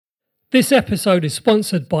This episode is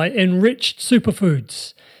sponsored by Enriched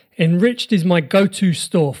Superfoods. Enriched is my go-to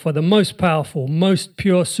store for the most powerful, most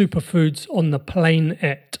pure superfoods on the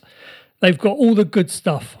planet. They've got all the good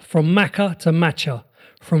stuff, from maca to matcha,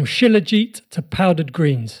 from shilajit to powdered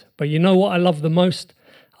greens. But you know what I love the most?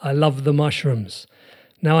 I love the mushrooms.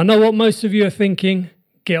 Now, I know what most of you are thinking.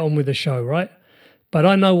 Get on with the show, right? But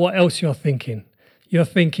I know what else you're thinking. You're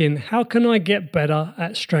thinking, how can I get better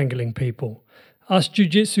at strangling people? Us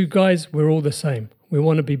jiu-jitsu guys, we're all the same. We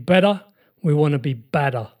want to be better. We want to be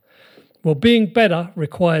badder. Well, being better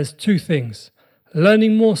requires two things: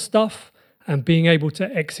 learning more stuff and being able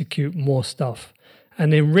to execute more stuff.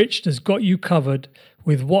 And Enriched has got you covered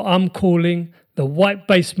with what I'm calling the White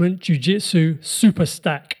Basement Jiu-Jitsu Super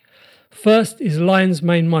Stack. First is lion's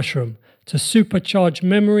mane mushroom to supercharge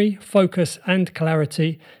memory, focus and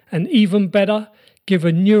clarity, and even better, give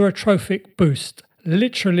a neurotrophic boost,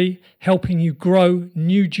 literally helping you grow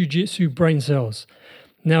new jiu-jitsu brain cells.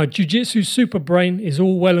 Now, a jiu-jitsu super brain is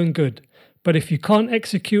all well and good, but if you can't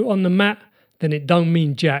execute on the mat, then it don't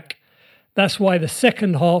mean jack. That's why the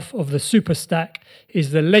second half of the super stack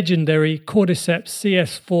is the legendary Cordyceps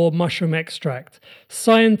CS4 mushroom extract,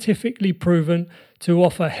 scientifically proven to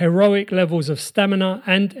offer heroic levels of stamina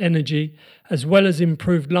and energy, as well as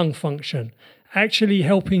improved lung function, actually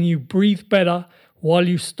helping you breathe better while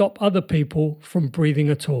you stop other people from breathing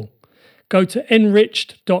at all. Go to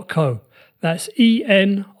enriched.co, that's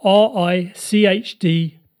enrichd.co,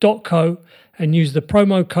 and use the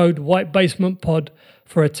promo code WhiteBasementPod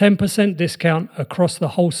for a 10% discount across the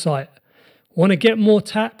whole site. Want to get more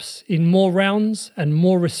taps in more rounds and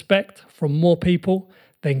more respect from more people?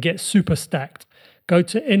 Then get super stacked. Go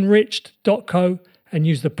to enriched.co and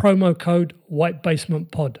use the promo code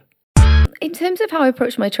WhiteBasementPod. In terms of how I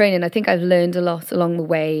approach my training, I think I've learned a lot along the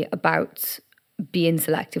way about being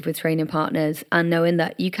selective with training partners and knowing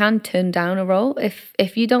that you can turn down a role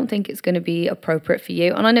if you don't think it's going to be appropriate for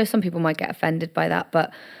you. And I know some people might get offended by that,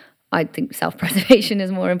 but I think self-preservation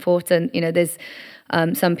is more important. You know, there's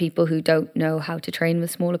some people who don't know how to train with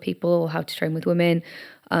smaller people or how to train with women.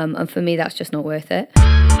 And for me, that's just not worth it.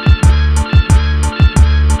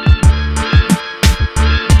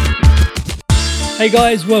 Hey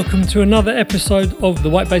guys, welcome to another episode of the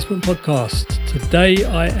White Basement Podcast. Today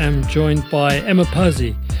I am joined by Emma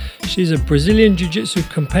Pursey. She's a Brazilian Jiu-Jitsu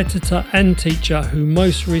competitor and teacher who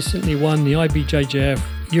most recently won the IBJJF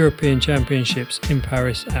European Championships in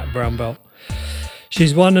Paris at brown belt.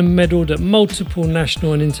 She's won and medalled at multiple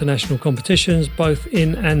national and international competitions, both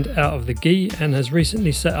in and out of the gi, and has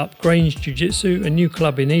recently set up Grange Jiu-Jitsu, a new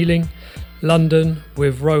club in Ealing, London,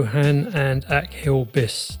 with Rohan and Akhil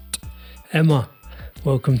Bist. Emma,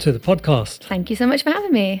 welcome to the podcast. Thank you so much for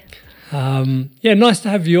having me. Nice to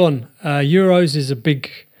have you on. Euros is a big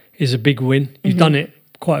win. You've done it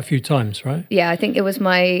quite a few times, right? Yeah, I think it was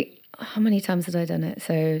how many times had I done it?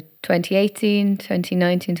 So 2018,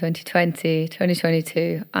 2019, 2020,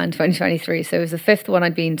 2022 and 2023. So it was the fifth one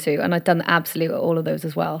I'd been to, and I'd done the absolute at all of those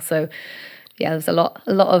as well. So yeah, there was a lot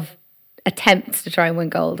of attempts to try and win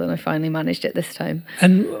gold, and I finally managed it this time.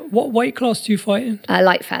 And what weight class do you fight in?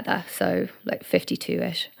 Light feather, so like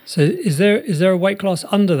 52-ish. So is there a weight class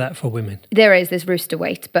under that for women? There's rooster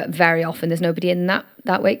weight, but very often there's nobody in that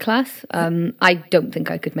weight class. I don't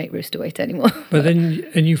think I could make rooster weight anymore. But then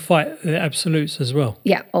you fight the absolutes as well?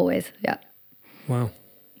 Yeah, always, yeah. Wow.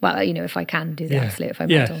 Well, you know, if I can do the absolute, if I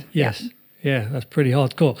medal. Yes. Yeah, that's pretty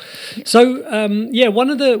hardcore. So, one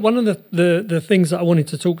of the things that I wanted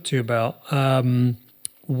to talk to you about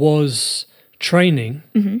was training.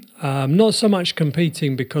 Not so much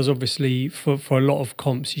competing, because obviously for a lot of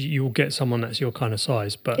comps you'll get someone that's your kind of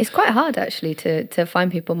size. But it's quite hard actually to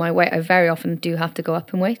find people my weight. I very often do have to go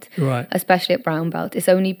up in weight, right? Especially at brown belt. It's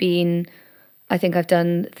only been, I think I've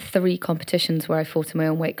done 3 competitions where I fought in my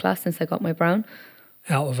own weight class since I got my brown.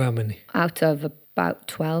 Out of how many? Out of about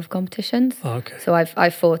 12 competitions. Oh, okay. So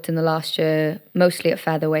I've fought in the last year mostly at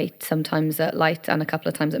featherweight, sometimes at light, and a couple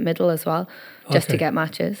of times at middle as well, just to get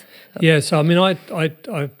matches. So. Yeah, so I mean, I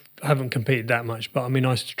haven't competed that much, but I mean,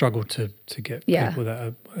 I struggle to get people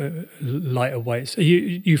that are lighter weights. Are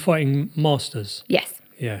you fighting masters? Yes.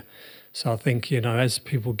 Yeah. So I think, you know, as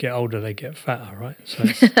people get older, they get fatter, right? So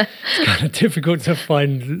it's kind of difficult to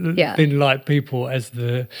find thin, light people as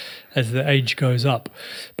the age goes up.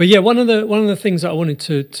 But yeah, one of the things that I wanted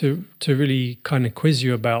to really kind of quiz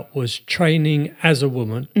you about was training as a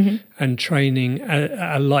woman and training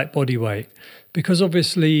at a light body weight. Because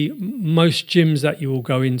obviously most gyms that you will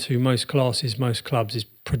go into, most classes, most clubs is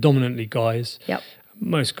predominantly guys. Yep.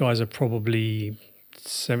 Most guys are probably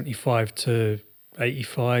 75 to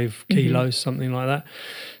 85 kilos, something like that.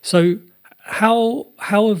 So how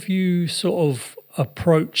have you sort of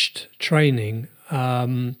approached training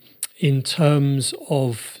in terms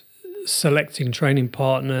of selecting training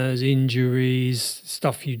partners, injuries,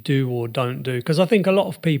 stuff you do or don't do? Because I think a lot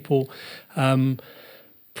of people,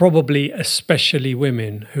 probably especially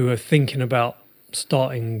women who are thinking about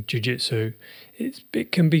starting jiu-jitsu,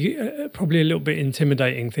 it can be probably a little bit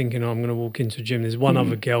intimidating thinking, I'm going to walk into a gym, there's one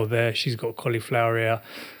other girl there, she's got cauliflower ear,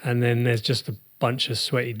 and then there's just a bunch of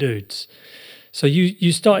sweaty dudes. So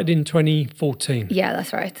you started in 2014. Yeah,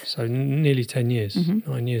 that's right. So nearly 10 years,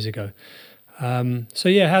 9 years ago. So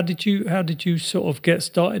yeah, how did you sort of get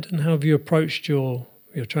started, and how have you approached your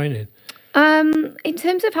training? In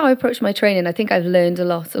terms of how I approach my training, I think I've learned a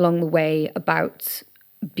lot along the way about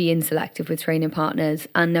being selective with training partners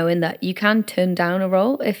and knowing that you can turn down a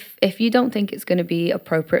role if you don't think it's going to be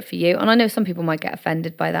appropriate for you. And I know some people might get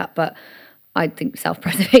offended by that, but I think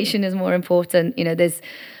self-preservation is more important. You know, there's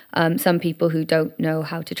some people who don't know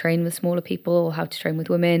how to train with smaller people or how to train with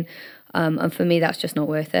women. And for me, that's just not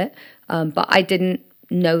worth it. But I didn't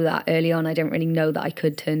know that early on. I didn't really know that I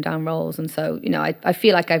could turn down roles. And so, you know, I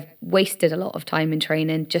feel like I've wasted a lot of time in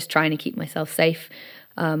training just trying to keep myself safe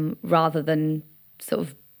rather than sort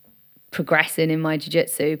of progressing in my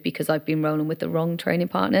jiu-jitsu because I've been rolling with the wrong training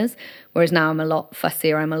partners. Whereas now I'm a lot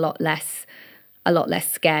fussier. I'm a lot less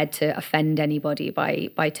scared to offend anybody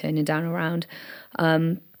by turning down a round.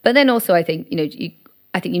 But then also I think, you know,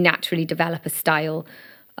 I think you naturally develop a style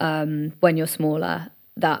when you're smaller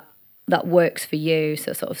that works for you.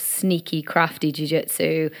 So sort of sneaky, crafty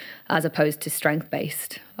jiu-jitsu as opposed to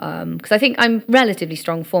strength-based. Because I think I'm relatively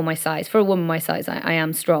strong for my size. For a woman my size, I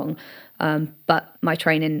am strong. But my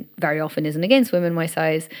training very often isn't against women my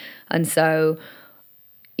size. And so,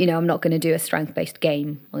 you know, I'm not going to do a strength-based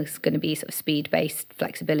game. It's going to be sort of speed-based,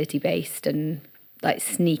 flexibility-based, and like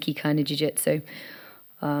sneaky kind of jiu-jitsu.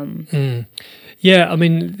 Yeah, I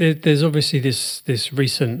mean, there's obviously this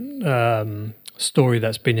recent story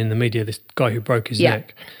that's been in the media, this guy who broke his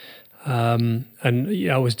neck. And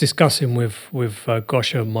I was discussing with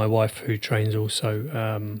Gosha, my wife, who trains also,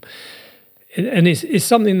 and it's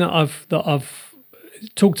something that I've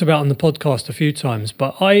talked about on the podcast a few times.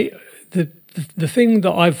 But the thing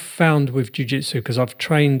that I've found with jiu-jitsu, because I've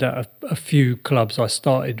trained at a few clubs. I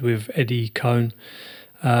started with Eddie Cohn,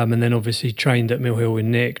 and then obviously trained at Mill Hill with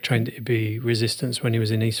Nick, trained at IB Resistance when he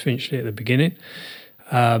was in East Finchley at the beginning,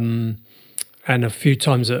 and a few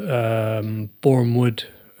times at Boreham Wood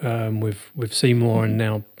with Seymour and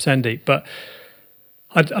now Sandeep. But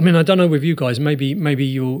I mean, I don't know with you guys. Maybe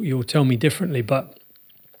you'll tell me differently. But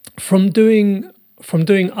from doing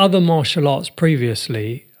other martial arts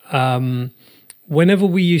previously, whenever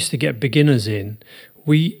we used to get beginners in,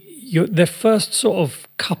 their first sort of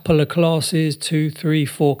couple of classes, 2, 3,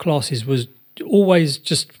 4 classes, was always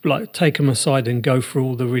just like take them aside and go through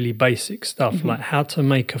all the really basic stuff, like how to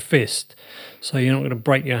make a fist, so you're not going to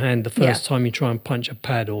break your hand the first time you try and punch a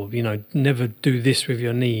pad, or, you know, never do this with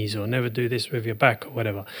your knees or never do this with your back or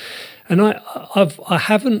whatever. And I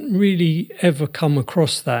haven't really ever come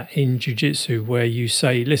across that in jiu-jitsu where you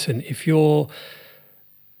say, listen, if you're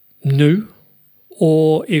new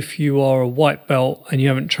or if you are a white belt and you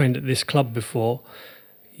haven't trained at this club before,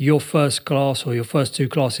 your first class or your first 2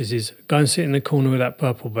 classes is go and sit in the corner with that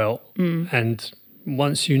purple belt, and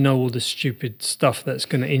once you know all the stupid stuff that's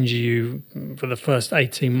going to injure you for the first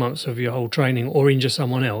 18 months of your whole training or injure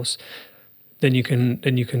someone else, then you can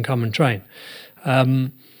come and train.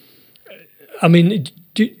 I mean,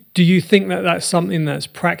 do you think that that's something that's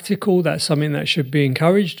practical, that's something that should be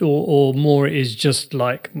encouraged, or more it is just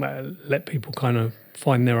like let people kind of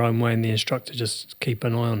find their own way and the instructor just keep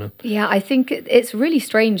an eye on them? Yeah, I think it's really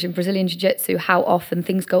strange in Brazilian Jiu-Jitsu how often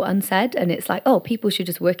things go unsaid, and it's like, oh, people should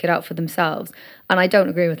just work it out for themselves. And I don't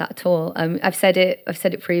agree with that at all. I've said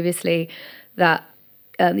it previously that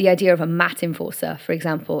the idea of a mat enforcer, for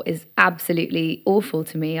example, is absolutely awful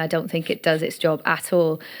to me. I don't think it does its job at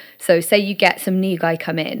all. So say you get some new guy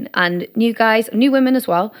come in, and new women as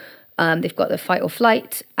well, they've got the fight or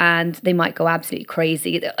flight, and they might go absolutely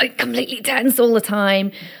crazy. They're like completely tense all the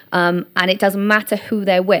time. And it doesn't matter who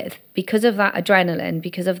they're with. Because of that adrenaline,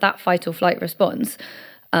 because of that fight or flight response,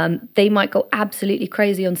 they might go absolutely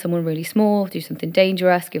crazy on someone really small, do something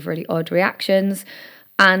dangerous, give really odd reactions.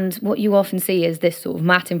 And what you often see is this sort of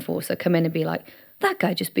mat enforcer come in and be like, that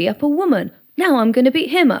guy just beat up a woman. Now I'm going to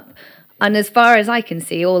beat him up. And as far as I can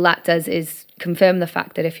see, all that does is confirm the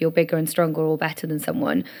fact that if you're bigger and stronger or better than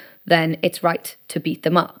someone, then it's right to beat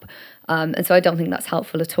them up. And so I don't think that's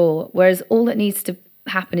helpful at all. Whereas all that needs to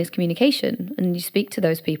happen is communication, and you speak to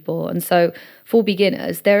those people. And so for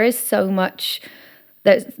beginners, there is so much,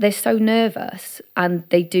 they're so nervous, and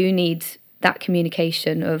they do need that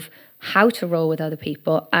communication of how to roll with other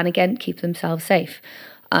people and again keep themselves safe.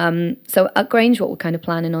 So at Grange, what we're kind of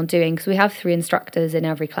planning on doing, because we have 3 instructors in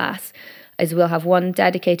every class, is we'll have one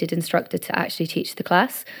dedicated instructor to actually teach the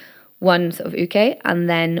class, one sort of uke, and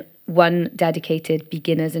then one dedicated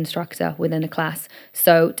beginners instructor within a class.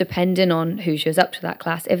 So depending on who shows up to that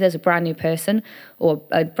class, if there's a brand new person or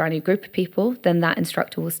a brand new group of people, then that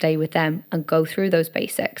instructor will stay with them and go through those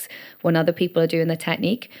basics. When other people are doing the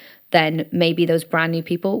technique, then maybe those brand new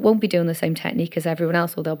people won't be doing the same technique as everyone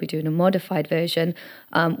else, or they'll be doing a modified version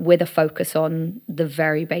with a focus on the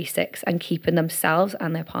very basics and keeping themselves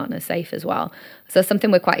and their partners safe as well. So something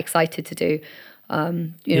we're quite excited to do,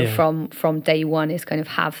 from day one, is kind of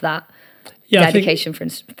have that dedication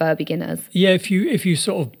for beginners. Yeah, if you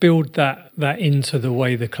sort of build that into the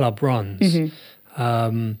way the club runs,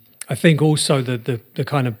 I think also the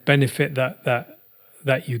kind of benefit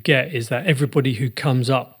that you get is that everybody who comes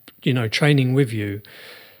up, training with you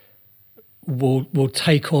will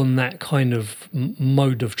take on that kind of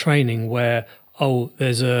mode of training where,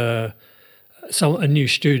 there's a new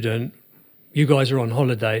student, you guys are on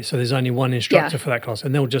holiday, so there's only one instructor for that class,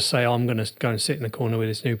 and they'll just say, I'm going to go and sit in the corner with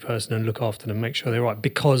this new person and look after them, make sure they're right,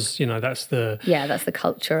 because that's the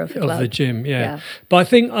culture of the club. Of the gym. But I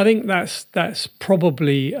think that's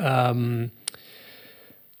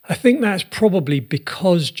probably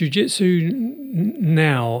because jiu-jitsu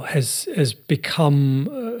now has become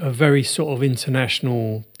a very sort of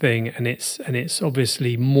international thing, and it's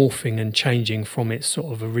obviously morphing and changing from its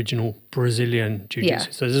sort of original Brazilian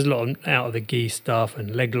jiu-jitsu. So there's a lot of out of the gi stuff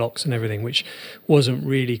and leg locks and everything, which wasn't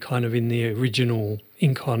really kind of in the original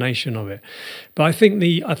incarnation of it. But I think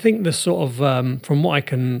the sort of from what I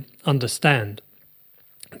can understand,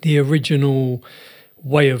 the original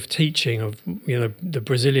way of teaching of the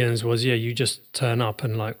Brazilians was you just turn up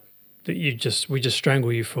and we just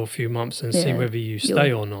strangle you for a few months and see whether you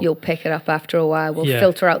stay or not. You'll pick it up after a while. We'll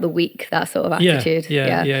filter out the weak, that sort of attitude.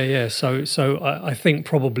 Yeah. So I think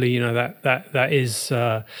probably that is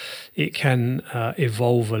it can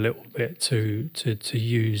evolve a little bit to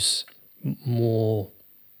use more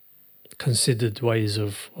considered ways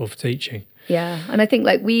of teaching. Yeah, and I think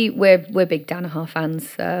we're big Danaher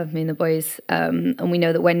fans, me and the boys, and we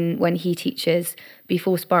know that when he teaches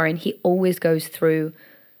before sparring, he always goes through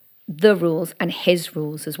the rules and his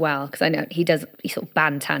rules as well, because I know he sort of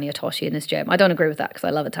banned Tanya Toshi in his gym. I don't agree with that because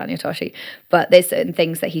I love a Tanya Toshi, but there's certain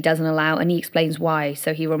things that he doesn't allow, and he explains why.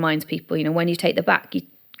 So he reminds people, when you take the back, you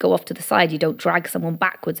go off to the side, you don't drag someone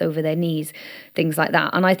backwards over their knees, things like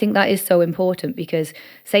that. And I think that is so important, because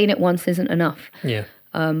saying it once isn't enough. Yeah.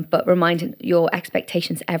 But reminding your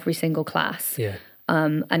expectations every single class. Yeah.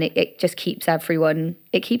 And it just keeps everyone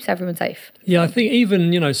safe. Yeah, I think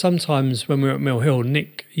even, sometimes when we were at Mill Hill,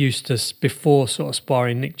 Nick used to, before sort of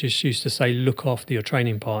sparring, Nick just used to say, look after your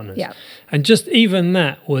training partners. Yeah. And just even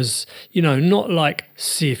that was, not like,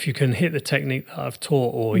 see if you can hit the technique that I've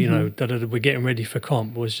taught, or, we're getting ready for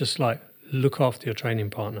comp. It was just like, look after your training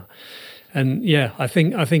partner. And yeah, I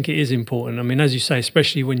think it is important. I mean, as you say,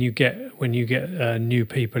 especially when you get new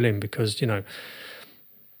people in, because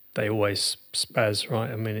they always spaz,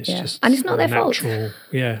 right? I mean, it's just, and it's not their fault.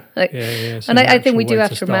 Yeah, And I think we do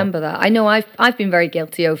have to remember that. I know I've been very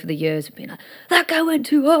guilty over the years of being like, that guy went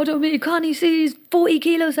too hard on me. Can't he see he's 40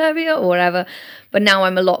 kilos heavier or whatever? But now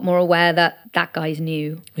I'm a lot more aware that guy's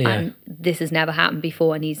new, and this has never happened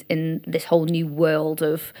before, and he's in this whole new world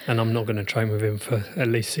of. And I'm not going to train with him for at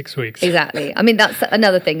least 6 weeks. Exactly. I mean, that's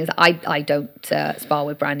another thing, is I don't spar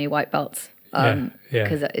with brand new white belts.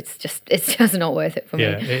 Because it's just not worth it for me.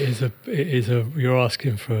 Yeah, it is a you're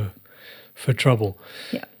asking for trouble.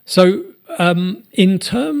 Yeah. So in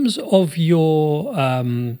terms of your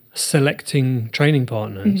selecting training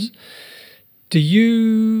partners, do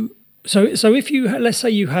you so if you, let's say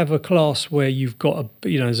you have a class where you've got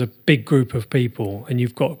there's a big group of people, and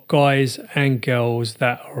you've got guys and girls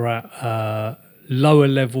that are at lower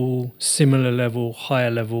level, similar level,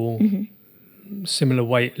 higher level, similar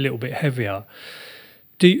weight, a little bit heavier,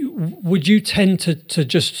 would you tend to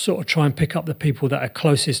just sort of try and pick up the people that are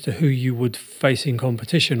closest to who you would face in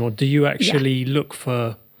competition, or do you actually look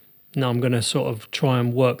for, no, I'm going to sort of try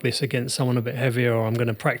and work this against someone a bit heavier, or I'm going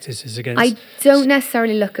to practice this against... I don't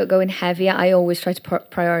necessarily look at going heavier. I always try to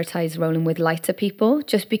prioritise rolling with lighter people,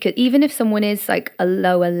 just because even if someone is like a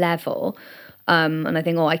lower level... and I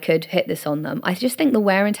think, I could hit this on them. I just think the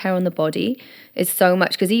wear and tear on the body is so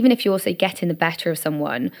much, because even if you're, say, getting the better of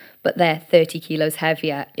someone, but they're 30 kilos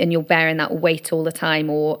heavier and you're bearing that weight all the time,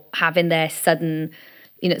 or having their sudden,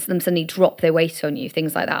 them suddenly drop their weight on you,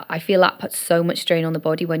 things like that. I feel that puts so much strain on the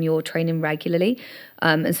body when you're training regularly.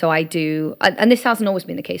 And so I do, and this hasn't always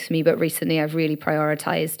been the case for me, but recently I've really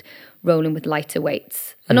prioritized rolling with lighter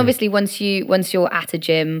weights. And obviously once you're at a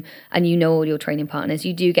gym and you know all your training partners,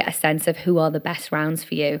 you do get a sense of who are the best rounds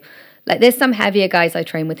for you. Like there's some heavier guys I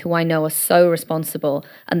train with who I know are so responsible,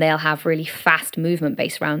 and they'll have really fast movement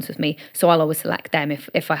based rounds with me. So I'll always select them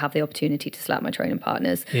if I have the opportunity to select my training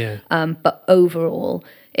partners. Yeah. But overall,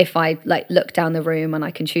 if I look down the room and I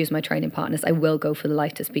can choose my training partners, I will go for the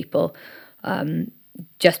lightest people.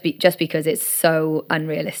 Just because it's so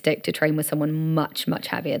unrealistic to train with someone much, much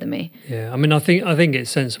heavier than me. Yeah, I mean, I think it's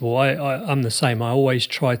sensible. I'm the same. I always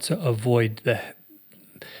try to avoid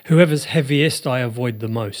whoever's heaviest, I avoid the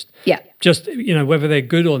most. Yeah. Just, whether they're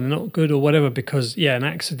good or they're not good or whatever, because, an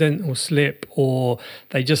accidental slip, or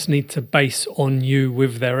they just need to base on you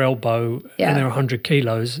with their elbow and they're 100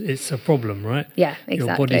 kilos, it's a problem, right? Yeah, exactly.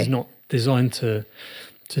 Your body's not designed to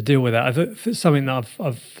deal with that. I think something that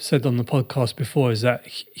I've said on the podcast before is that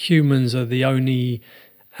humans are the only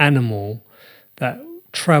animal that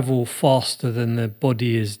travel faster than their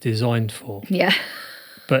body is designed for. Yeah.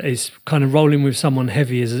 But it's kind of rolling with someone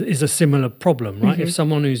heavy is a similar problem, right? Mm-hmm. If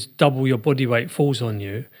someone who's double your body weight falls on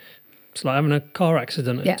you, it's like having a car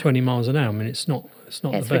accident at 20 miles an hour. I mean, it's not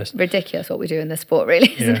the best. Ridiculous what we do in this sport,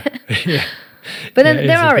 really, isn't it? Yeah. But then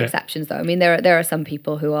there are exceptions, though. I mean, there are some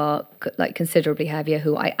people who are considerably heavier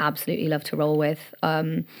who I absolutely love to roll with.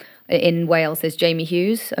 In Wales, there's Jamie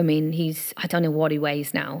Hughes. I mean, I don't know what he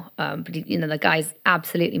weighs now, but the guy's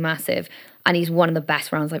absolutely massive, and he's one of the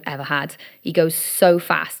best rounds I've ever had. He goes so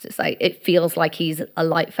fast; it feels like he's a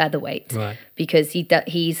light featherweight, right? Because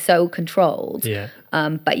he's so controlled. Yeah.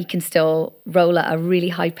 But he can still roll at a really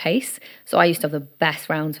high pace. So I used to have the best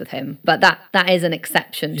rounds with him. But that is an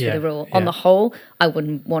exception to the rule. On the whole, I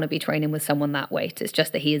wouldn't want to be training with someone that weight. It's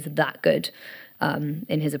just that he is that good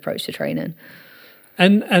in his approach to training.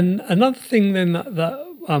 And another thing then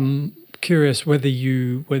that I'm curious whether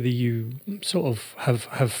you sort of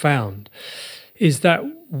have found is that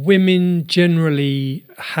women generally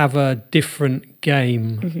have a different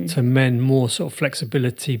game to men, more sort of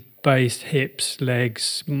flexibility based, hips,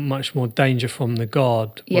 legs, much more danger from the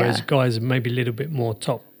guard, whereas guys are maybe a little bit more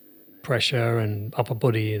top pressure and upper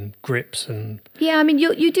body and grips and I mean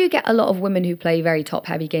you do get a lot of women who play very top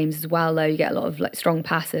heavy games as well, though. You get a lot of strong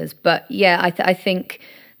passers, but I think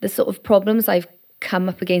the sort of problems I've come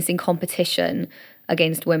up against in competition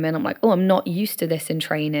against women, I'm like, I'm not used to this in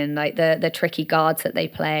training, like the tricky guards that they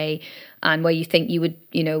play, and where you think you would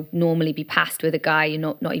normally be passed with a guy,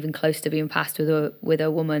 you're not even close to being passed with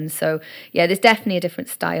a woman. So there's definitely a different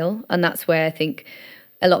style, and that's where I think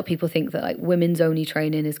a lot of people think that women's only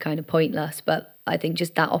training is kind of pointless, but I think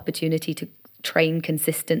just that opportunity to train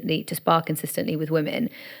consistently, to spar consistently with women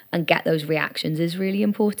and get those reactions is really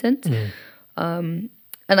important.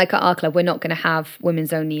 And at our club, we're not going to have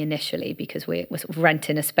women's only initially because we're sort of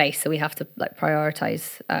renting a space, so we have to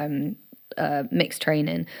prioritize mixed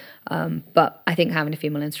training. But I think having a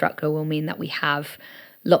female instructor will mean that we have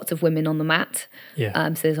lots of women on the mat.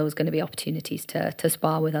 So there's always going to be opportunities to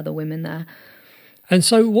spar with other women there. And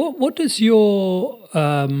so what does your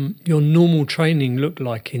normal training look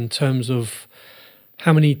like in terms of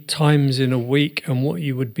how many times in a week and what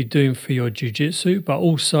you would be doing for your jiu-jitsu, but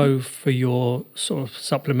also for your sort of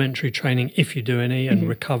supplementary training, if you do any, and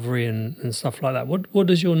recovery and stuff like that? What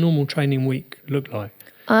does your normal training week look like?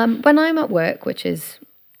 When I'm at work, which is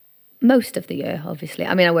most of the year, obviously.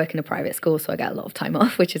 I mean, I work in a private school, so I get a lot of time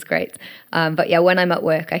off, which is great. But when I'm at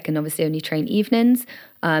work, I can obviously only train evenings.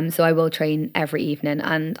 So I will train every evening.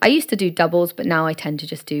 And I used to do doubles, but now I tend to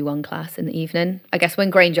just do one class in the evening. I guess when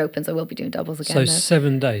Grange opens, I will be doing doubles again. So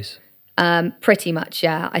 7 days? Pretty much,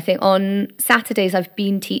 yeah. I think on Saturdays I've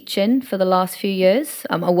been teaching for the last few years.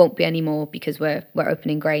 I won't be anymore because we're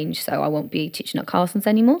opening Grange, so I won't be teaching at Carson's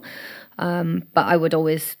anymore. But I would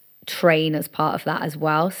always train as part of that as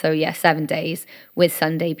well. So 7 days, with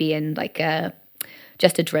Sunday being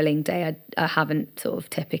just a drilling day. I haven't sort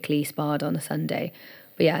of typically sparred on a Sunday,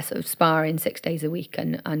 but sort of sparring 6 days a week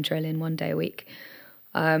and drilling 1 day a week.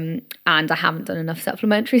 And I haven't done enough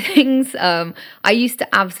supplementary things. I used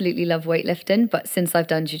to absolutely love weightlifting, but since I've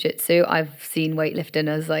done jiu-jitsu, I've seen weightlifting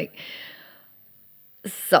as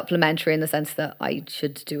supplementary in the sense that I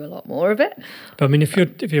should do a lot more of it. But I mean, if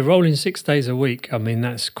you're rolling 6 days a week, I mean,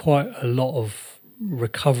 that's quite a lot of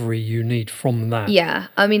recovery you need from that. Yeah,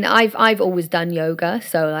 I mean, I've always done yoga,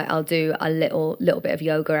 so I'll do a little bit of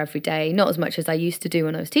yoga every day. Not as much as I used to do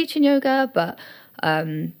when I was teaching yoga, but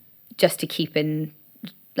just to keep in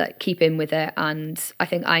like keep in with it. And I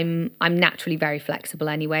think I'm naturally very flexible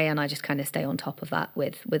anyway, and I just kind of stay on top of that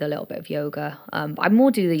with a little bit of yoga. I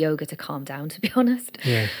more do the yoga to calm down, to be honest.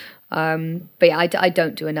 Yeah. But yeah, I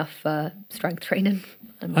don't do enough strength training.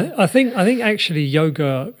 I think actually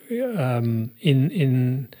yoga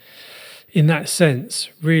in that sense,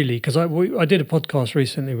 really, because I did a podcast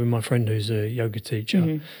recently with my friend who's a yoga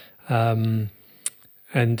teacher,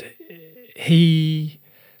 and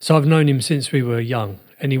so I've known him since we were young,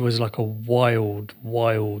 and he was like a wild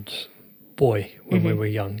boy when we were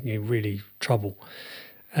young, really trouble.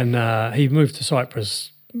 And he moved to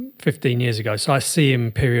Cyprus 15 years ago, so I see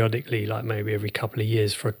him periodically, like maybe every couple of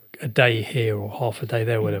years for a day here or half a day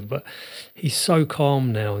there, whatever. But he's so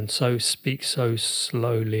calm now and speaks so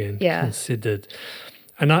slowly and considered.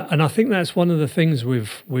 And I think that's one of the things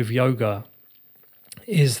with yoga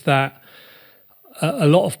is that a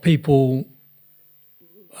lot of people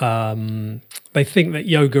they think that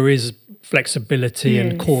yoga is flexibility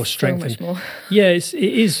and core strength. So much more. Yeah, it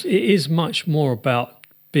is much more about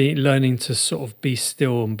learning to sort of be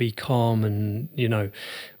still and be calm. And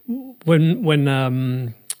when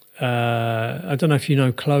I don't know if you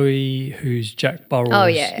know Chloe, who's Jack Burrell's. Oh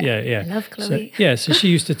yeah. I love Chloe. So she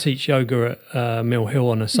used to teach yoga at Mill Hill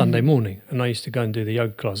on a Sunday morning, and I used to go and do the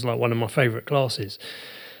yoga class, like one of my favourite classes.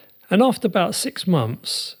 And after about 6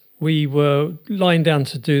 months, we were lying down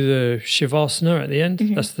to do the Shavasana at the end.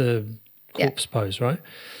 That's the corpse pose, right?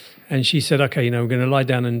 And she said, okay, we're going to lie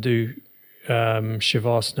down and do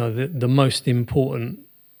Shavasana, the most important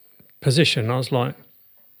position. I was like,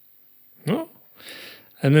 what?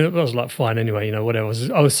 And then I was like, fine, anyway, whatever.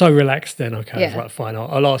 I was so relaxed then. Okay, I was like, fine,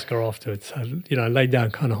 I'll ask her afterwards. I laid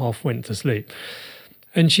down, kind of half went to sleep.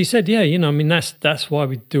 And she said, that's why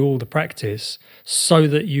we do all the practice, so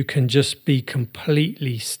that you can just be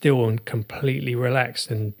completely still and completely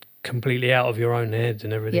relaxed and completely out of your own head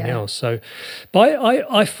and everything else. So, but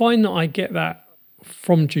I find that I get that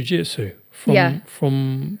from jiu-jitsu,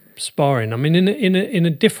 from sparring. I mean, in a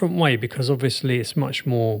different way, because obviously it's much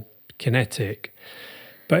more kinetic,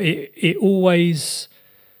 but it always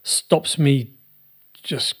stops me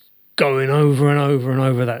just going over and over and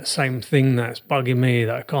over that same thing that's bugging me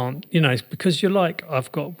that I can't, it's because you're like, where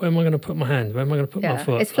am I going to put my hand? Where am I going to put my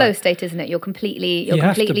foot? It's flow state, isn't it? You're completely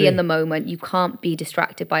in the moment. You can't be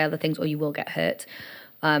distracted by other things or you will get hurt.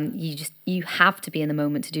 You have to be in the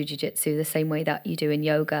moment to do jiu-jitsu the same way that you do in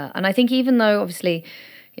yoga. And I think even though obviously,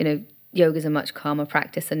 yoga is a much calmer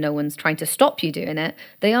practice and no one's trying to stop you doing it,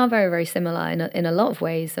 they are very, very similar in a lot of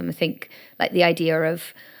ways. And I think like the idea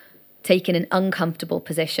of taking an uncomfortable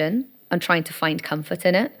position and trying to find comfort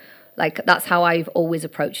in it. Like that's how I've always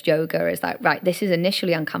approached yoga, is that, right, this is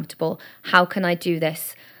initially uncomfortable. How can I do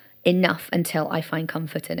this enough until I find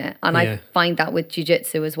comfort in it? And I find that with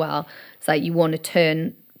jiu-jitsu as well. It's like you want to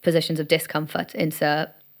turn positions of discomfort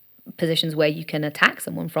into positions where you can attack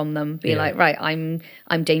someone from them, like, right, I'm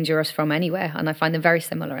dangerous from anywhere. And I find them very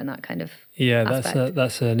similar in that kind of aspect.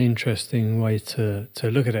 That's an interesting way to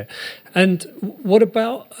look at it. And what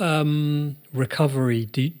about recovery?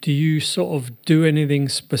 Do you sort of do anything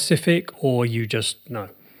specific, or you just no?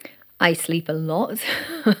 I sleep a lot.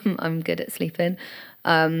 I'm good at sleeping.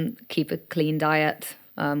 Keep a clean diet.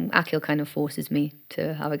 Akil kind of forces me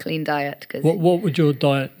to have a clean diet. Cause what would your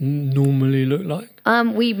diet normally look like?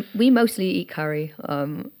 We mostly eat curry.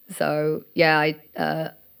 So yeah,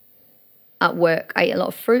 at work I eat a lot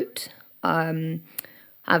of fruit.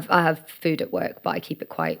 I have food at work, but I keep it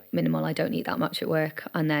quite minimal. I don't eat that much at work.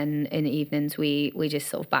 And then in the evenings we just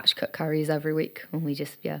sort of batch cook curries every week, and we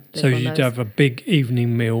just live so on you'd those. have a big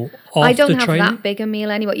evening meal after training? I don't have that big a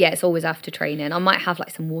meal anyway. Yeah, it's always after training. I might have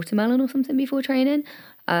like some watermelon or something before training.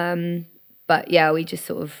 But yeah, we just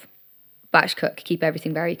sort of batch cook, keep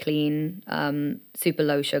everything very clean, super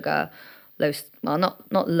low sugar,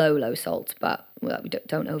 not low salt, but we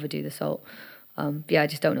don't overdo the salt. I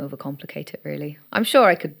just don't overcomplicate it really. I'm sure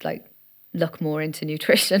I could like look more into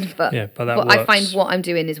nutrition, but I find what I'm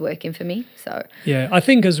doing is working for me. So yeah, I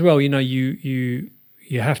think as well, you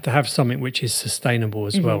have to have something which is sustainable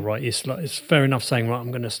as well, right? It's fair enough saying, right, I'm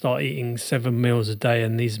going to start eating 7 meals a day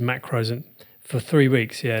and these macros, and for 3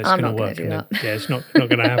 weeks, it's going to work. It's not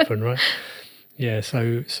going to happen, right? Yeah,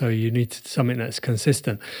 so you need something that's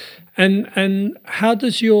consistent. And how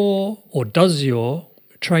does your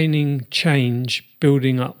training change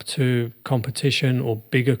building up to competition or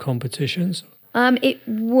bigger competitions? It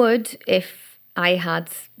would if I had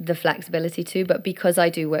the flexibility to, but because I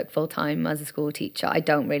do work full time as a school teacher, I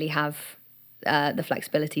don't really have the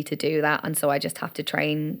flexibility to do that, and so I just have to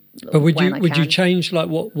train. But would you change like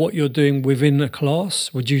what you're doing within the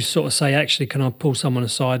class? Would you sort of say, actually, can I pull someone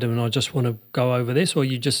aside and I just want to go over this, or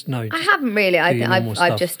you just know? I haven't really.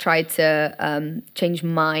 I've just tried to change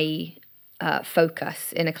my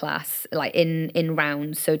focus in a class, like in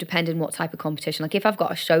rounds. So depending what type of competition, like if I've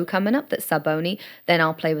got a show coming up that's sub-only, then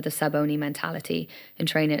I'll play with the sub-only mentality in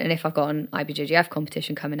training. And if I've got an IBJJF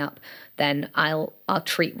competition coming up, then I'll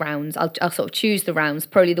treat rounds. I'll sort of choose the rounds,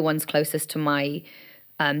 probably the ones closest to my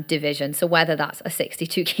division. So whether that's a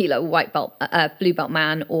 62 kilo white belt, blue belt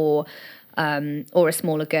man, or a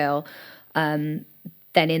smaller girl, then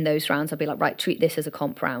in those rounds I'll be like, right, treat this as a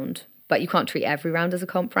comp round. But you can't treat every round as a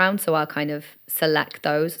comp round, so I'll kind of select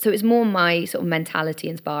those. So it's more my sort of mentality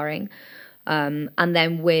in sparring. And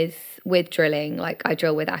then with drilling, like I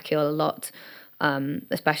drill with Akil a lot,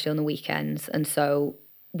 especially on the weekends. And so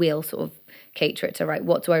we'll sort of cater it to, right,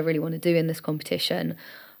 what do I really want to do in this competition?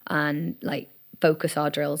 And like focus our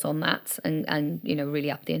drills on that and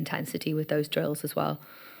really up the intensity with those drills as well.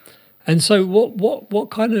 And so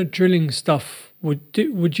what kind of drilling stuff would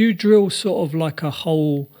you drill sort of like a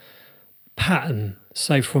whole pattern,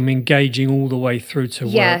 say from engaging all the way through to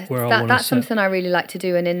where I want to set? That's something I really like to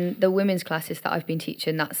do. And in the women's classes that I've been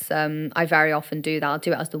teaching, that's I very often do that. I'll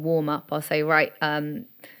do it as the warm-up. I'll say, right,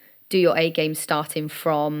 do your A game starting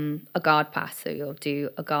from a guard pass. So you'll do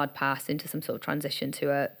a guard pass into some sort of transition to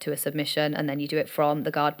a submission, and then you do it from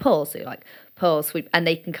the guard pull. So you're like pull, sweep, and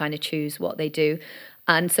they can kind of choose what they do.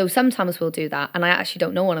 And so sometimes we'll do that, and I actually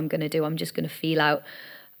don't know what I'm going to do. I'm just going to feel out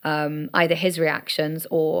either his reactions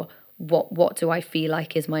or what do I feel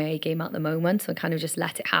like is my A game at the moment. So I kind of just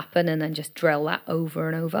let it happen and then just drill that over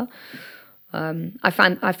and over. I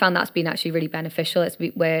found that's been actually really beneficial. It's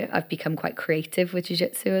where I've become quite creative with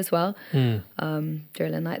jiu-jitsu as well,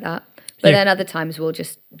 drilling like that. But then other times we'll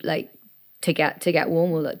just like to get warm,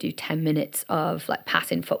 we'll do 10 minutes of like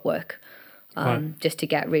passing footwork, just to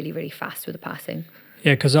get really, really fast with the passing.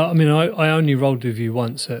 Yeah, because I only rolled with you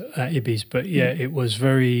once at Ibis, but it was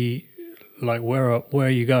very like, where are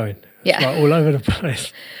you going? It's like all over the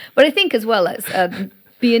place. But I think as well as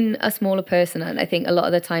being a smaller person, and I think a lot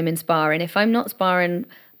of the time in sparring, if I'm not sparring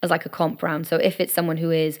as like a comp round, so if it's someone who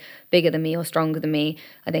is bigger than me or stronger than me,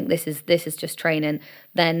 I think this is just training,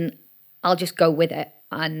 then I'll just go with it.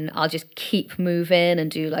 And I'll just keep moving and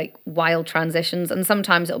do like wild transitions. And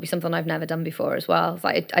sometimes it'll be something I've never done before as well. So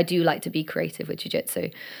I do like to be creative with jiu-jitsu.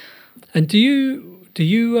 And do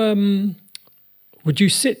you would you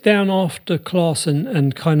sit down after class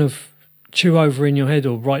and kind of chew over in your head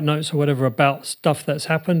or write notes or whatever about stuff that's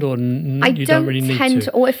happened, or you don't really need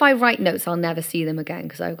to? Or if I write notes, I'll never see them again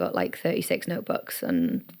because I've got like 36 notebooks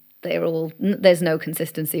and there's no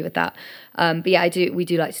consistency with that. But yeah, we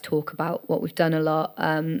do like to talk about what we've done a lot.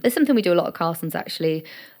 It's something we do a lot at Carlson's actually.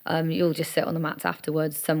 You'll just sit on the mats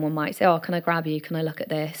afterwards. Someone might say, oh, can I grab you? Can I look at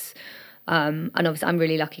this? And obviously I'm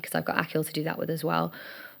really lucky because I've got Akil to do that with as well.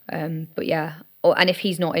 But yeah, and if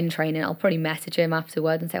he's not in training, I'll probably message him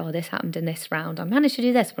afterwards and say, oh, this happened in this round. I managed to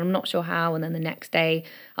do this, but I'm not sure how. And then the next day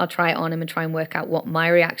I'll try it on him and try and work out what my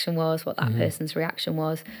reaction was, what that person's reaction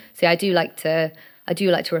was. So I do like to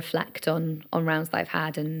reflect on rounds that I've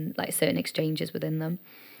had and like certain exchanges within them.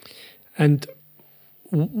 And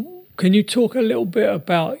can you talk a little bit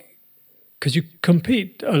about, because you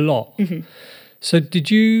compete a lot. So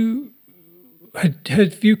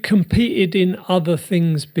have you competed in other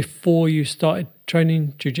things before you started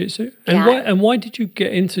training jiu-jitsu? And why did you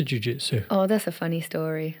get into jiu-jitsu? Oh, that's a funny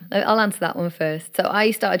story. I'll answer that one first. So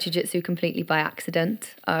I started jiu-jitsu completely by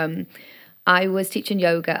accident. I was teaching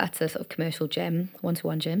yoga at a sort of commercial gym,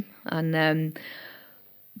 one-to-one gym, and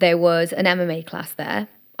there was an MMA class there.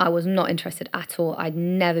 I was not interested at all. I'd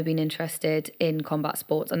never been interested in combat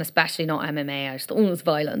sports, and especially not MMA. I just thought it was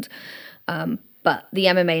violent. But the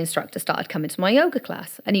MMA instructor started coming to my yoga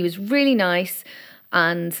class, and he was really nice.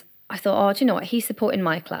 And I thought, oh, do you know what? He's supporting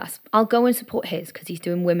my class. I'll go and support his because he's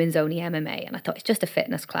doing women's only MMA. And I thought it's just a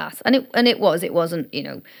fitness class, and it wasn't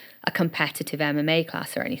a competitive MMA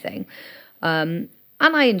class or anything. And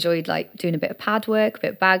I enjoyed like doing a bit of pad work, a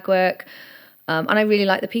bit of bag work, and I really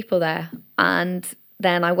liked the people there. And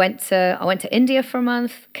then I went to India for a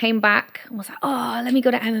month, came back, and was like, oh, let me go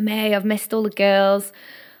to MMA. I've missed all the girls.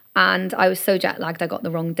 And I was so jet lagged, I got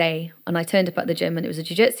the wrong day. And I turned up at the gym and it was a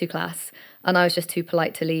jiu-jitsu class. And I was just too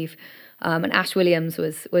polite to leave. And Ash Williams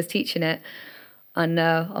was teaching it. And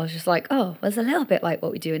I was just like, oh, it's a little bit like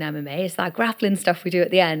what we do in MMA. It's that grappling stuff we do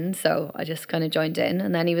at the end. So I just kind of joined in.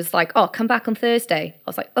 And then he was like, oh, come back on Thursday. I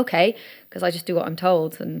was like, okay, because I just do what I'm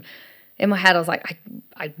told. And in my head, I was like,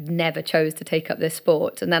 I never chose to take up this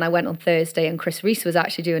sport. And then I went on Thursday, and Chris Reese was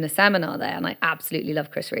actually doing a seminar there, and I absolutely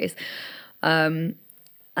love Chris Reese. And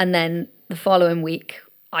then the following week,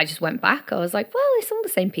 I just went back. I was like, well, it's all the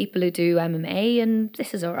same people who do MMA, and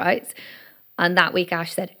this is all right. And that week,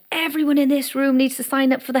 Ash said, everyone in this room needs to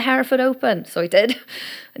sign up for the Hereford Open. So I did.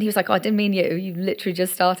 And he was like, oh, I didn't mean you. You literally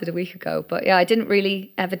just started a week ago. But yeah, I didn't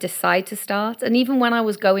really ever decide to start. And even when I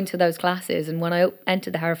was going to those classes and when I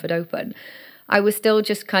entered the Hereford Open, I was still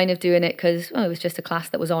just kind of doing it because it was just a class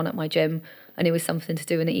that was on at my gym and it was something to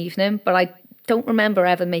do in the evening. But I don't remember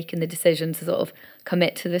ever making the decision to sort of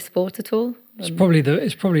commit to this sport at all. It's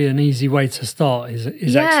probably an easy way to start is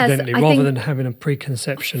accidentally rather than having a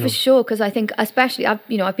preconception. For sure, because I think especially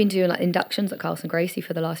I've been doing like inductions at Carlson Gracie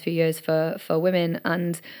for the last few years for women,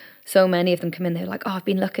 and so many of them come in, they're like, oh, I've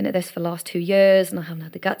been looking at this for the last 2 years and I haven't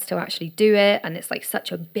had the guts to actually do it, and it's like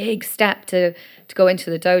such a big step to go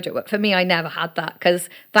into the dojo. But for me, I never had that, because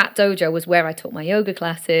that dojo was where I taught my yoga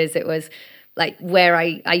classes. It was like where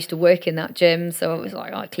I used to work in that gym, so it was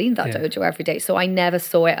like I cleaned that dojo every day. So I never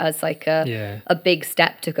saw it as like a big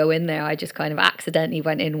step to go in there. I just kind of accidentally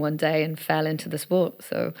went in one day and fell into the sport.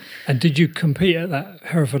 So. And did you compete at that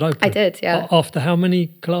Hereford Open? I did, yeah. After how many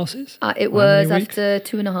classes? It was after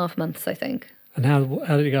 2.5 months, I think. And how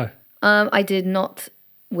did it go? I did not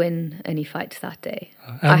win any fights that day.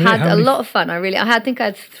 I had a lot of fun. I think I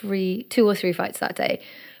had 2 or 3 fights that day.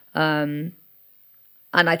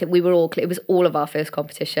 And I think we were all, it was all of our first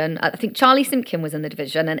competition. I think Charlie Simpkin was in the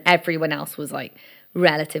division and everyone else was like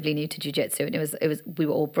relatively new to jiu-jitsu. And we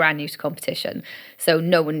were all brand new to competition. So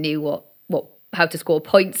no one knew how to score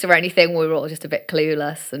points or anything. We were all just a bit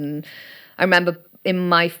clueless. And I remember in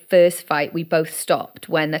my first fight, we both stopped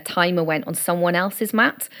when a timer went on someone else's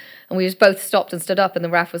mat. And we just both stopped and stood up, and the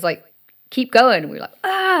ref was like, keep going. And we were like,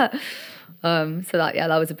 ah. So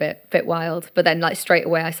that was a bit wild. But then like straight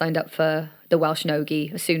away I signed up for the Welsh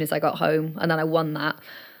Nogi as soon as I got home, and then I won that.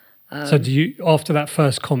 So after that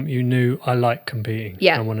first comp, you knew I like competing?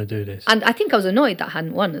 Yeah. I want to do this. And I think I was annoyed that I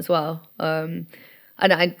hadn't won as well. And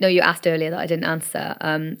I know you asked earlier that I didn't answer.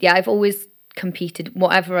 I've always competed.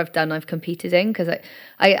 Whatever I've done, I've competed in, because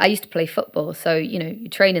I used to play football. So, you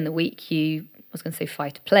train in the week,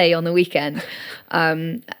 fight play on the weekend.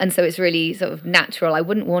 And so it's really sort of natural. I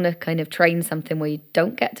wouldn't want to kind of train something where you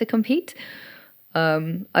don't get to compete.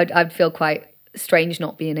 I'd feel quite strange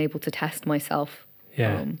not being able to test myself.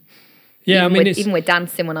 Yeah. Even with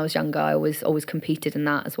dancing when I was younger, I always competed in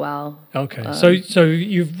that as well. Okay. So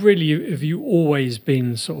have you always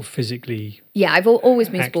been sort of physically Yeah, I've always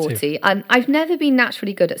been active? Sporty. I've never been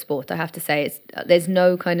naturally good at sport, I have to say. There's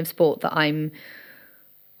no kind of sport that I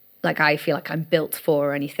feel like I'm built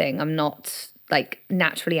for or anything. I'm not like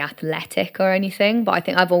naturally athletic or anything, but I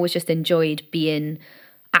think I've always just enjoyed being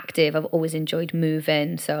active. I've always enjoyed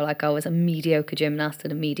moving. So like I was a mediocre gymnast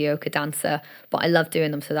and a mediocre dancer, but I love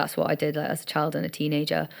doing them. So that's what I did as a child and a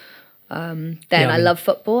teenager. I love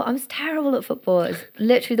football. I was terrible at football. It's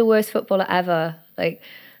literally the worst footballer ever. Like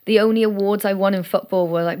the only awards I won in football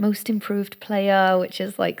were like most improved player, which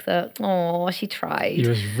is like she tried. You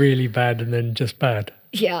was really bad and then just bad.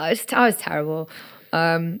 Yeah, I was terrible.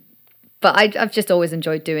 But I've just always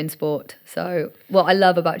enjoyed doing sport. So what I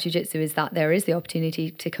love about jiu-jitsu is that there is the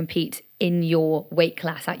opportunity to compete in your weight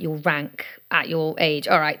class, at your rank, at your age.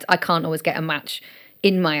 All right, I can't always get a match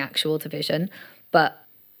in my actual division, but,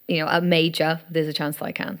 a major, there's a chance that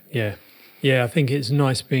I can. Yeah. Yeah, I think it's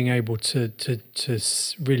nice being able to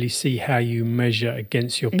really see how you measure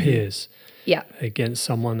against your peers. Yeah. Against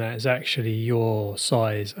someone that is actually your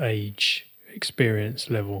size, age, experience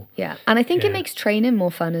level. Yeah, and I think it makes training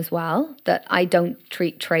more fun as well, that I don't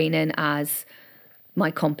treat training as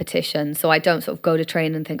my competition. So I don't sort of go to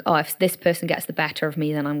train and think, if this person gets the better of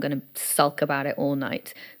me, then I'm going to sulk about it all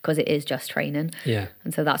night, because it is just training. Yeah.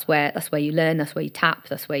 And so that's where you learn, that's where you tap,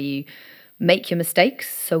 that's where you make your mistakes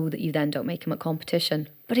so that you then don't make them at competition.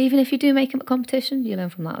 But even if you do make them at competition, you learn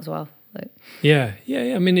from that as well. Yeah.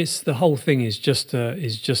 I mean, it's the whole thing is just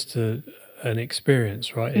an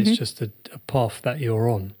experience, right? Mm-hmm. It's just a path that you're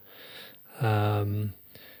on,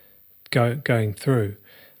 going through.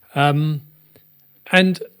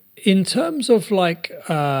 And in terms of like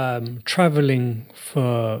traveling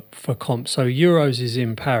for comps, so Euros is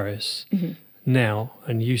in Paris now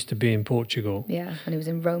and used to be in Portugal. Yeah, and it was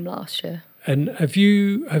in Rome last year. And have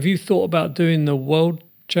you thought about doing the World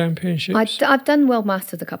Championships? I've done World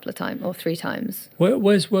Masters a couple of times, or 3 times.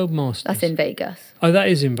 Where's World Masters? That's in Vegas. Oh, that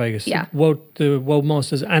is in Vegas. Yeah. The World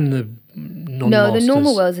Masters and the non-Masters. No, the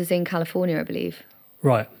normal Worlds is in California, I believe.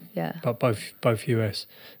 Right. Yeah. But both US.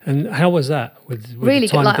 And how was that with Really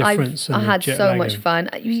the time good. difference? I had so much fun.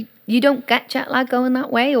 You don't get jet lag going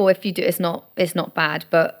that way, or if you do, it's not bad.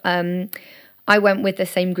 But I went with the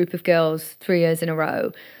same group of girls 3 years in a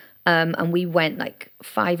row, and we went like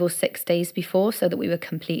 5 or 6 days before, so that we were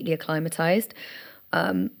completely acclimatized.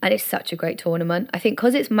 And it's such a great tournament. I think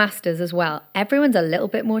because it's Masters as well, everyone's a little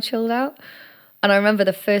bit more chilled out. And I remember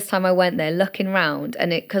the first time I went there, looking around,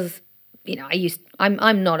 and because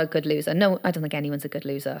I'm not a good loser. No, I don't think anyone's a good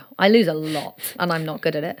loser. I lose a lot, and I'm not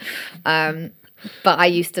good at it. But I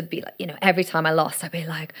used to be like, every time I lost, I'd be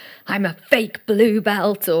like, I'm a fake blue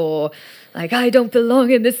belt, or like, I don't belong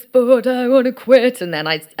in this sport, I want to quit. And then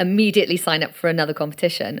I'd immediately sign up for another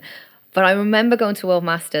competition. But I remember going to World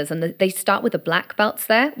Masters, and they start with the black belts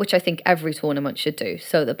there, which I think every tournament should do,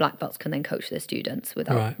 so the black belts can then coach their students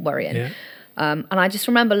without worrying. Yeah. And I just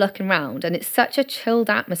remember looking around, and it's such a chilled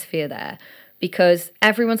atmosphere there because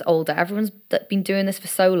everyone's older, everyone's been doing this for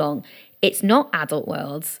so long. It's not adult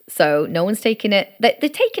worlds, so no one's taking it. They're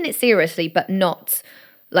taking it seriously, but not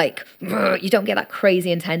like, you don't get that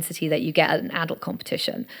crazy intensity that you get at an adult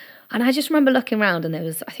competition. And I just remember looking around, and there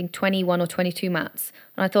was, I think, 21 or 22 mats.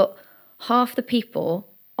 And I thought, half the people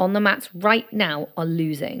on the mats right now are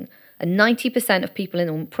losing. And 90% of people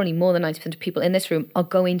probably more than 90% of people in this room are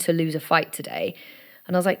going to lose a fight today.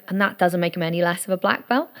 And I was like, and that doesn't make them any less of a black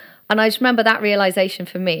belt. And I just remember that realization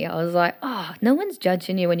for me. I was like, no one's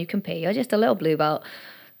judging you when you compete. You're just a little blue belt.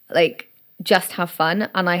 Like, just have fun.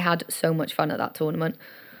 And I had so much fun at that tournament.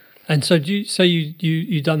 And so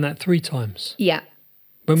you done that 3 times? Yeah.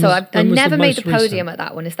 I never made the podium at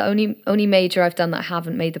that one. It's the only major I've done that I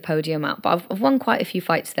haven't made the podium at. But I've won quite a few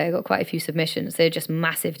fights there. I got quite a few submissions. They're just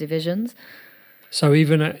massive divisions. So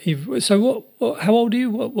what? How old are you?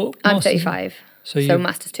 What I'm 35. So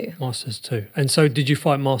Masters 2. Masters 2. And so did you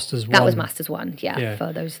fight Masters 1? That was Masters 1, yeah.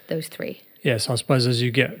 For those 3. Yes, I suppose as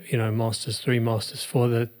you get, Masters 3, Masters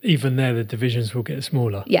 4, even there the divisions will get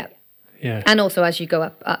smaller. Yeah. Yeah. And also as you go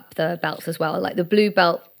up the belts as well, like the blue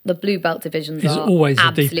belt divisions are always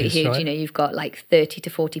absolutely deepest, huge. Right? You've got like 30 to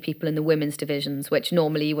 40 people in the women's divisions, which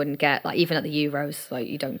normally you wouldn't get, like even at the Euros, like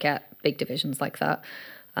you don't get big divisions like that.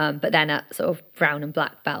 But then at sort of brown and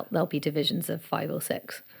black belt, there'll be divisions of 5 or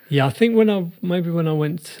 6. Yeah, I think when I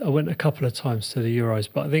went a couple of times to the Euros,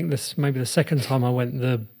 but I think maybe the second time I went,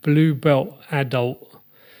 the blue belt adult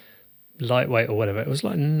lightweight or whatever, it was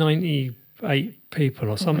like 98 people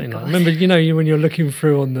or something like that. Remember, when you're looking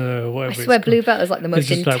through on the whatever. I swear blue belt is like the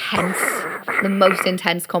most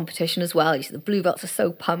intense competition as well. The blue belts are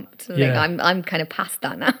so pumped. I'm kind of past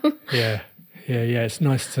that now. Yeah. It's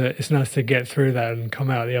nice to get through that and come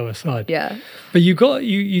out the other side. Yeah. But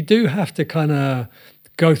you do have to kind of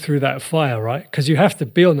go through that fire, right? Because you have to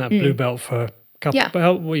be on that blue belt for a couple. Yeah.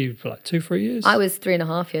 How were you, like 2-3 years? I was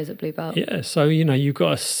 3.5 years at blue belt. Yeah. So you've got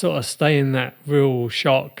to sort of stay in that real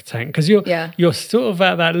shark tank because you're sort of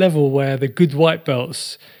at that level where the good white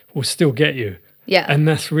belts will still get you. Yeah. And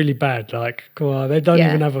that's really bad. Like, they don't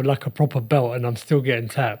even have a proper belt and I'm still getting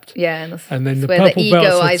tapped. Yeah. And then the purple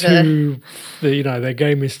belts are their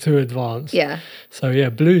game is too advanced. Yeah. So yeah,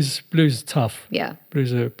 blue's tough. Yeah.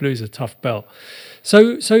 Blue's a tough belt.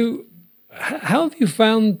 So how have you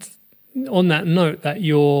found, on that note, that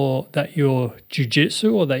your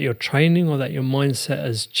jiu-jitsu or that your training or that your mindset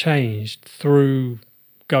has changed through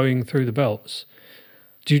going through the belts?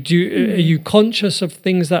 Are you conscious of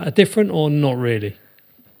things that are different or not really?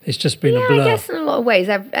 It's just been a blur. I guess in a lot of ways.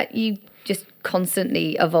 You just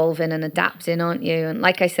constantly evolving and adapting, aren't you? And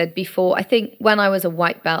like I said before, I think when I was a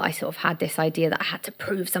white belt, I sort of had this idea that I had to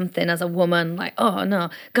prove something as a woman. Like, oh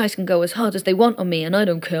no, guys can go as hard as they want on me and I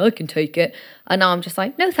don't care, I can take it. And now I'm just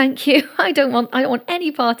like, no, thank you. I don't want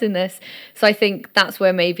any part in this. So I think that's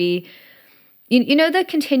where maybe... the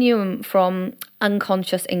continuum from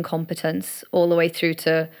unconscious incompetence all the way through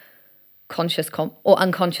to conscious or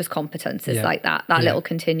unconscious competence is like that little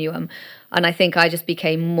continuum. And I think I just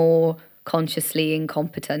became more consciously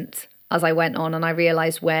incompetent as I went on, and I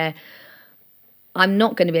realized where I'm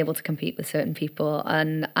not going to be able to compete with certain people,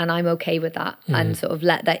 and I'm okay with that, and sort of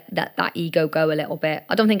let that ego go a little bit.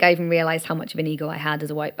 I don't think I even realized how much of an ego I had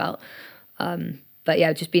as a white belt. But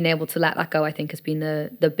yeah, just being able to let that go, I think, has been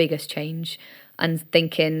the biggest change. And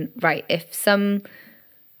thinking, right, if some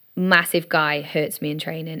massive guy hurts me in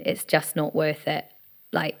training, it's just not worth it.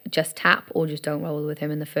 Like, just tap or just don't roll with him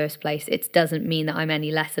in the first place. It doesn't mean that I'm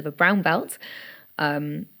any less of a brown belt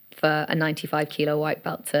for a 95 kilo white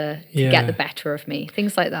belt to get the better of me.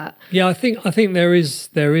 Things like that. Yeah, I think there is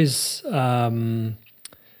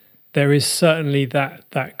certainly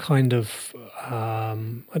that kind of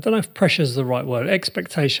I don't know if pressure is the right word,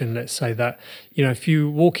 expectation, let's say that, if you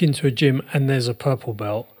walk into a gym and there's a purple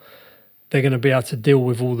belt, they're going to be able to deal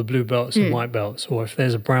with all the blue belts and white belts. Or if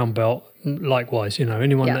there's a brown belt, likewise,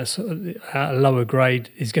 anyone that's at a lower grade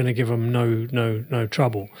is going to give them no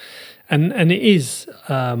trouble. And it is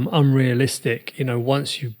unrealistic,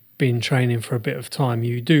 once you've been training for a bit of time,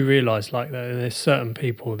 you do realise like that there's certain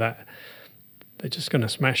people that they're just going to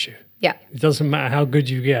smash you. Yeah. It doesn't matter how good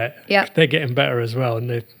you get. Yeah. They're getting better as well, and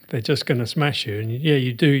they're just going to smash you. And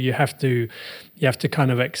you do. You have to kind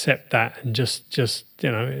of accept that and just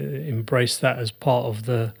embrace that as part of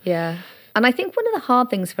the. Yeah. And I think one of the hard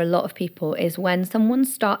things for a lot of people is when someone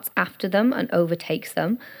starts after them and overtakes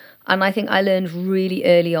them. And I think I learned really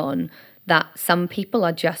early on that some people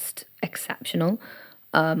are just exceptional,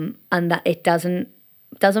 and that it doesn't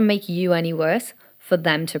make you any worse for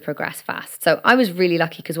them to progress fast. So I was really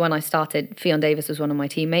lucky because when I started, Fionn Davis was one of my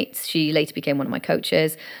teammates. She later became one of my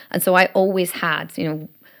coaches. And so I always had,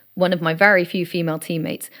 one of my very few female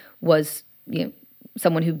teammates was,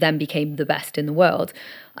 someone who then became the best in the world.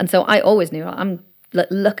 And so I always knew,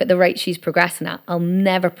 look at the rate she's progressing at. I'll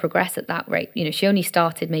never progress at that rate. She only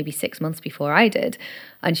started maybe 6 months before I did.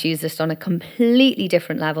 And she's just on a completely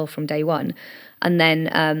different level from day one. And then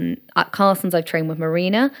at Carson's, I've trained with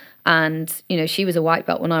Marina. And, she was a white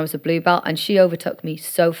belt when I was a blue belt. And she overtook me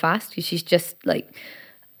so fast. She's just like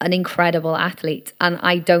an incredible athlete. And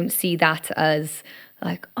I don't see that as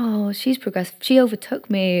like, oh, she's progressed. She overtook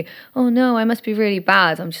me. Oh, no, I must be really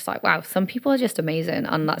bad. I'm just like, wow, some people are just amazing.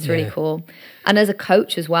 And that's really cool. And as a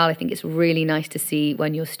coach as well, I think it's really nice to see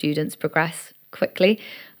when your students progress quickly.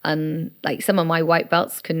 And like some of my white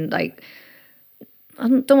belts can like, I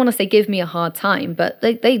don't want to say give me a hard time, but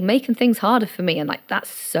they making things harder for me. And like, that's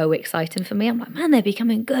so exciting for me. I'm like, man, they're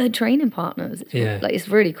becoming good training partners. It's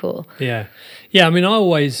really cool. Yeah. Yeah. I mean, I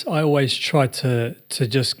always try to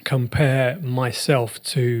just compare myself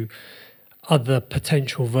to other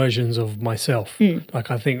potential versions of myself. Like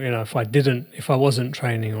I think, if I wasn't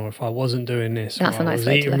training or if I wasn't doing this, that's or I was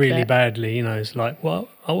eating really badly, it's like, well,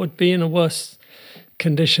 I would be in a worse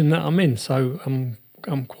condition that I'm in. So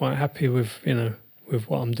I'm quite happy with, with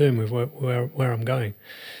what I'm doing, with where I'm going.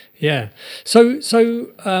 Yeah. So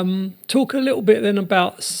talk a little bit then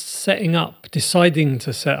about deciding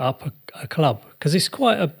to set up a club, because it's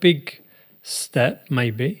quite a big step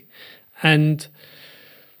maybe. And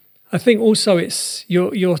I think also it's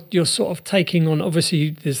you're sort of taking on,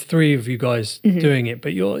 obviously there's 3 of you guys doing it,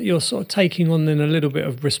 but you're sort of taking on then a little bit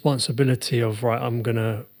of responsibility of, right, we're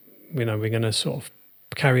going to sort of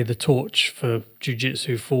carry the torch for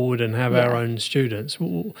jiu-jitsu forward and have our own students.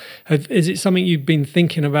 Is it something you've been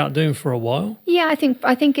thinking about doing for a while? Yeah, I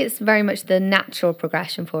think it's very much the natural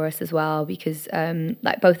progression for us as well, because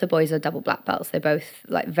like both the boys are double black belts. They're both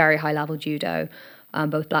like very high level judo,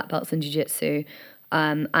 both black belts in jiu-jitsu.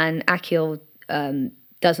 And Akil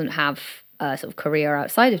doesn't have a sort of career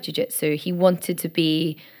outside of jiu-jitsu. He wanted to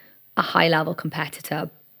be a high level competitor,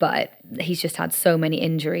 but he's just had so many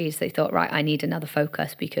injuries. They thought, right, I need another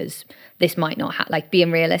focus because this might not happen. Like,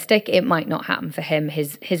 being realistic, it might not happen for him,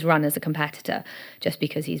 his run as a competitor, just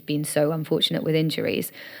because he's been so unfortunate with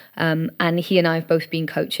injuries. And he and I have both been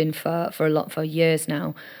coaching for years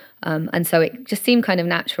now. And so it just seemed kind of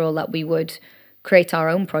natural that we would create our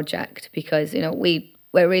own project, because,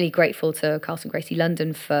 we're really grateful to Carlson Gracie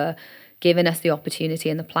London for giving us the opportunity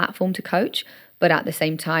and the platform to coach. But at the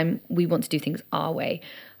same time, we want to do things our way.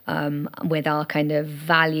 With our kind of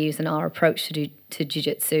values and our approach to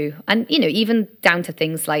jiu-jitsu, and even down to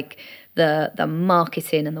things like the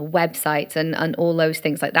marketing and the websites and all those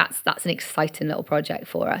things. Like that's an exciting little project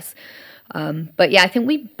for us. But yeah, I think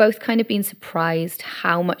we've both kind of been surprised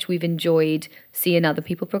how much we've enjoyed seeing other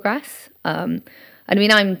people progress. I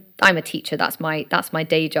mean, I'm a teacher. That's my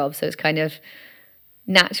day job, so it's kind of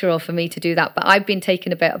natural for me to do that. But I've been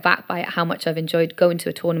taken a bit aback by how much I've enjoyed going to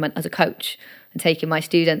a tournament as a coach and taking my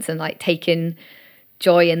students and like taking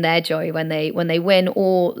joy in their joy when they win,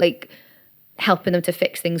 or like helping them to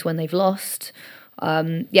fix things when they've lost.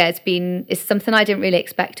 It's something I didn't really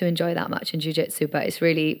expect to enjoy that much in jiu-jitsu, but it's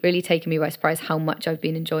really, really taken me by surprise how much I've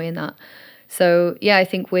been enjoying that. So yeah, I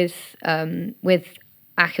think with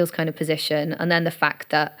Akil's kind of position, and then the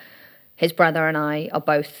fact that his brother and I are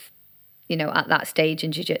both, at that stage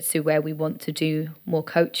in jiu-jitsu where we want to do more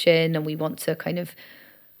coaching and we want to kind of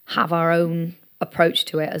have our own approach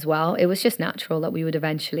to it as well, it was just natural that we would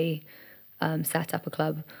eventually set up a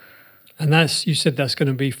club. And you said that's going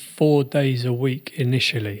to be 4 days a week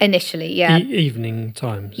initially? Initially, yeah. Evening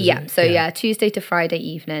times? Yeah, Tuesday to Friday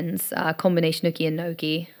evenings, combination of gi and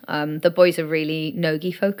no-gi. The boys are really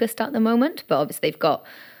no-gi focused at the moment, but obviously they've got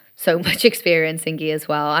so much experience in gi as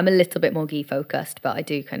well. I'm a little bit more gi focused, but I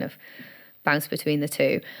do kind of bounce between the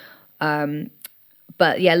two.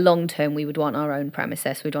 But yeah, long term, we would want our own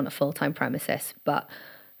premises. We'd want a full-time premises. But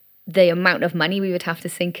the amount of money we would have to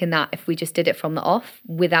sink in that if we just did it from the off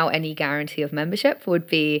without any guarantee of membership would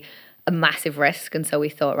be a massive risk. And so we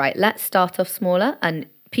thought, right, let's start off smaller. And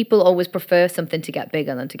people always prefer something to get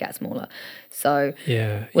bigger than to get smaller. So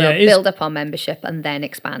we'll build up our membership and then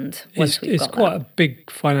expand once we've got that. It's quite a big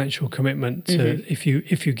financial commitment to if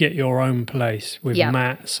you get your own place with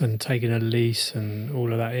mats and taking a lease and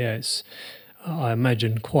all of that. Yeah, it's, I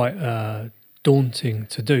imagine, quite daunting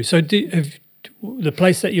to do. So the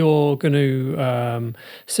place that you're going to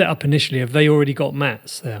set up initially, have they already got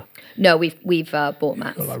mats there? No, we've bought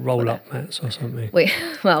mats. Got like roll-up mats or something? We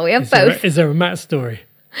have both. Is there a mat story?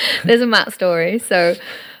 There's a mat story. So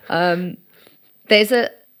there's a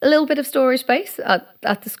little bit of storage space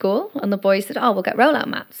at the school, and the boys said, we'll get roll-out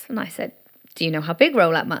mats. And I said, do you know how big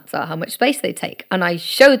roll-out mats are, how much space they take? And I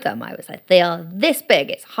showed them. I was like, they are this big.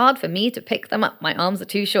 It's hard for me to pick them up. My arms are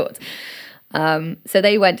too short. So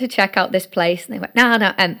they went to check out this place, and they went, no.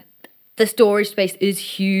 And the storage space is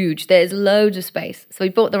huge. There's loads of space. So we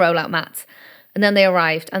bought the rollout mats, and then they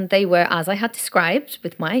arrived, and they were as I had described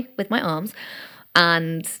with my arms,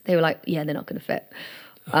 and they were like, yeah, they're not going to fit.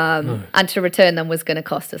 No. And to return them was going to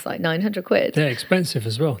cost us like 900 quid. They're expensive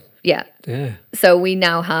as well. Yeah. So we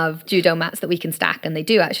now have judo mats that we can stack, and they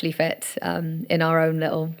do actually fit in our own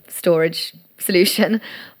little storage solution.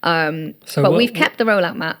 But we've kept the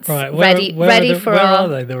rollout mats ready for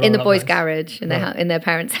in the boys' garage in their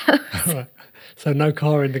parents' house. Right. So no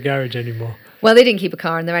car in the garage anymore. Well, they didn't keep a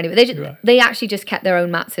car in there anyway. They actually just kept their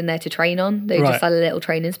own mats in there to train on. They just had a little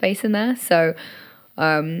training space in there. So, but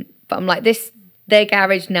I'm like, their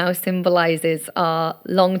garage now symbolises our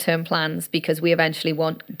long-term plans, because we eventually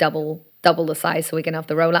want double the size, so we can have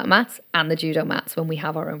the roll-out mats and the judo mats when we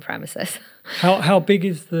have our own premises. How big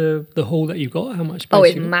is the hall that you've got? How much space? Oh,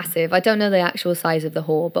 it's massive. I don't know the actual size of the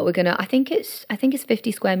hall, but we're gonna. I think it's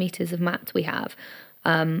 50 square meters of mats we have,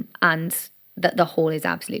 and that the hall is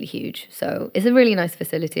absolutely huge. So it's a really nice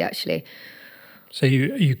facility, actually. So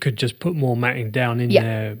you could just put more matting down in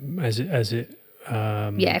there as it.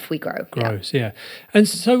 If we grows. And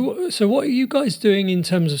so what are you guys doing in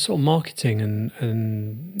terms of sort of marketing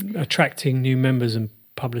and attracting new members and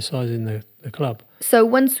publicising the club? So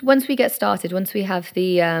once we get started, once we have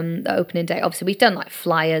the opening day, obviously we've done like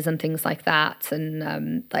flyers and things like that,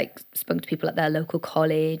 and like spoken to people at their local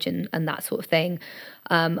college and that sort of thing.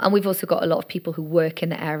 And we've also got a lot of people who work in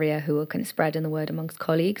the area who are kind of spreading the word amongst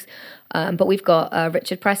colleagues. But we've got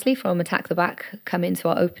Richard Presley from Attack the Back come into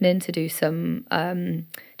our opening to do some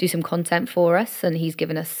content for us, and he's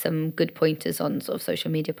given us some good pointers on sort of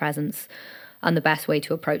social media presence and the best way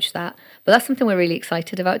to approach that. But that's something we're really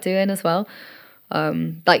excited about doing as well.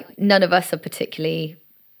 Like none of us are particularly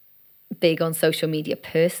big on social media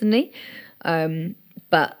personally.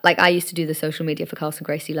 But like I used to do the social media for Carlson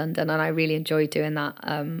Gracie London, and I really enjoyed doing that,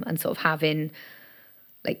 and sort of having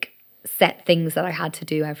like set things that I had to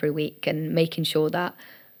do every week and making sure that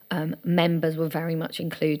members were very much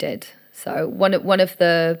included. So one of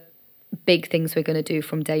the big things we're going to do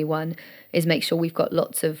from day one is make sure we've got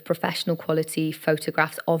lots of professional quality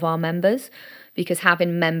photographs of our members, because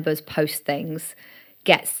having members post things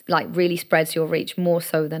really spreads your reach more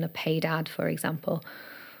so than a paid ad, for example.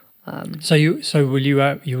 So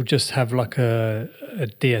you'll just have like a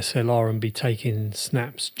DSLR and be taking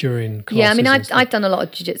snaps during classes? Yeah, I mean I've done a lot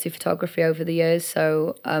of jiu-jitsu photography over the years,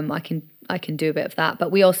 so I can do a bit of that.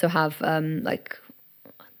 But we also have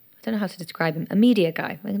I don't know how to describe him, a media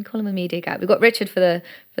guy. I'm going to call him a media guy. We've got Richard for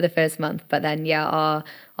the first month, but then our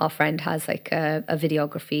friend has like a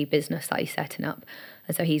videography business that he's setting up,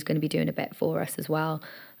 and so he's going to be doing a bit for us as well.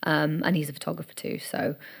 And he's a photographer too,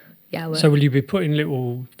 so yeah. So will you be putting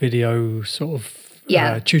little video sort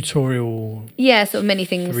of tutorial? Yeah, sort of mini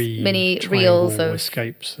things, mini reels of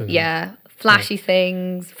escapes. Flashy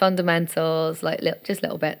things, fundamentals, like just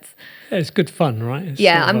little bits. Yeah, it's good fun, right?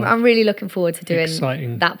 I'm really looking forward to doing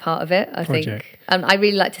exciting that part of it. I think, and I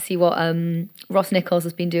really like to see what Ross Nichols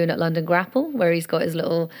has been doing at London Grapple, where he's got his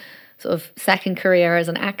little sort of second career as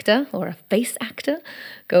an actor or a face actor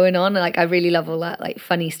going on. Like I really love all that like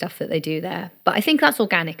funny stuff that they do there. But I think that's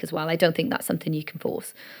organic as well. I don't think that's something you can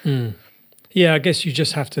force. Yeah, I guess you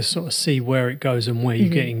just have to sort of see where it goes and where you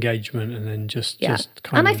get engagement, and then just kind of.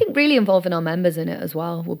 And I think really involving our members in it as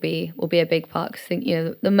well will be a big part. Cause I think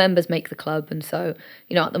the members make the club, and so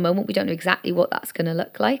at the moment we don't know exactly what that's going to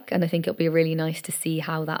look like, and I think it'll be really nice to see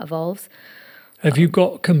how that evolves. Have you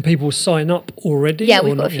got? Can people sign up already? Yeah,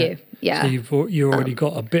 we've got a few. Yeah, so you've already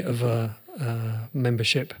got a bit of a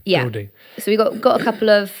membership Yeah. building. So we got a couple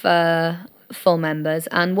of full members,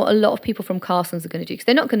 and what a lot of people from Carson's are going to do, because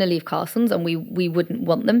they're not going to leave Carson's, and we wouldn't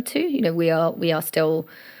want them to. You know, we are still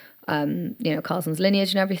Carson's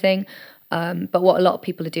lineage and everything. But what a lot of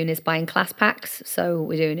people are doing is buying class packs. So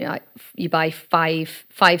we're doing like you buy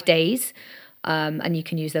five days, and you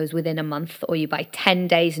can use those within a month, or you buy 10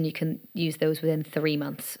 days and you can use those within 3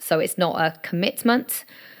 months. So it's not a commitment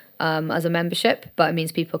as a membership, but it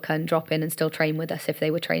means people can drop in and still train with us if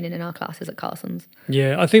they were training in our classes at Carson's.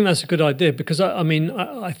 Yeah, I think that's a good idea, because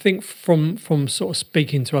I think from sort of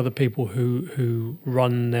speaking to other people who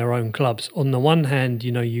run their own clubs, on the one hand,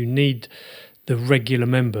 you know, you need the regular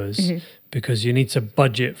members because you need to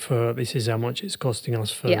budget for, this is how much it's costing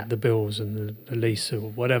us for the bills and the lease or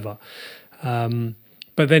whatever.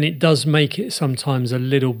 But then it does make it sometimes a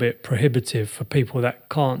little bit prohibitive for people that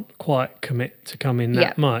can't quite commit to coming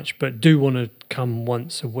that much, but do want to come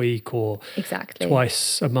once a week or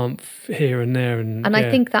twice a month here and there. And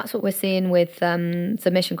I think that's what we're seeing with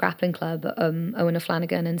Submission Grappling Club, Owen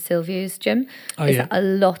O'Flanagan and Sylvia's gym. That a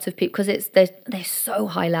lot of people, because they're so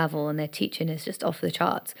high level and their teaching is just off the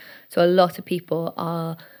charts. So a lot of people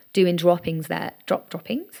are doing drop-ins there,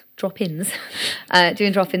 doing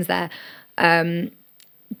drop-ins there.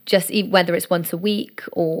 Just whether it's once a week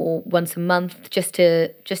or once a month, just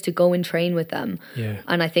to go and train with them. Yeah.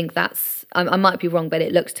 And I think that's, I might be wrong, but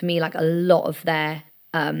it looks to me like a lot of their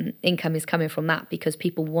income is coming from that, because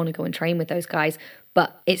people want to go and train with those guys,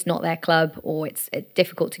 but it's not their club, or it's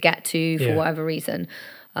difficult to get to for whatever reason.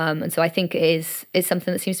 And so I think it's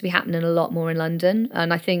something that seems to be happening a lot more in London.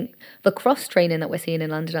 And I think the cross training that we're seeing in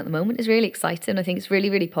London at the moment is really exciting. I think it's really,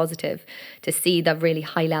 really positive to see the really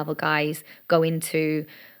high level guys go into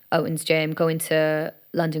Owen's gym, go into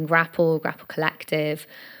London Grapple Collective,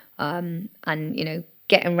 and, you know,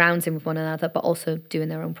 getting rounds in with one another, but also doing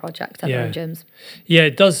their own projects at their own gyms. Yeah,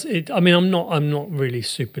 it does. I'm not really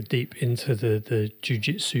super deep into the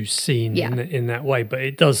jiu-jitsu scene in that way, but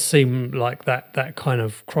it does seem like that kind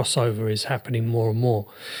of crossover is happening more and more,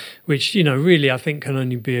 which, you know, really I think can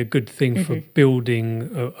only be a good thing for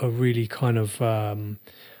building a really kind of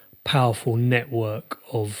powerful network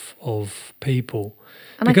of people.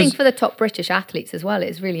 And I think for the top British athletes as well,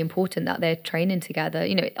 it's really important that they're training together.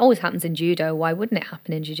 You know, it always happens in judo. Why wouldn't it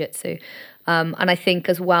happen in jiu-jitsu? And I think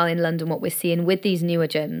as well in London, what we're seeing with these newer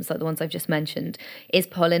gyms, like the ones I've just mentioned, is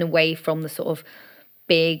pulling away from the sort of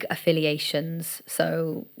big affiliations.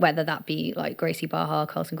 So whether that be like Gracie Barra,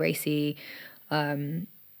 Carlton Gracie, even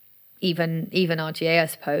RGA, I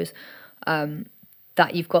suppose,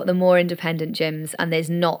 that you've got the more independent gyms and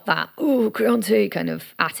there's not that, Creonte kind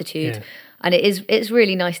of attitude. Yeah. And it's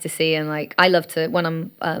really nice to see. And like, I love to, when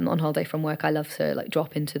I'm on holiday from work, I love to like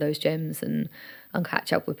drop into those gyms and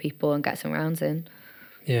catch up with people and get some rounds in.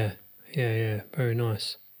 Yeah. Very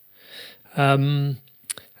nice. And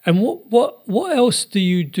what else do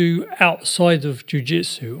you do outside of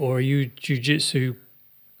jiu-jitsu, or are you jiu-jitsu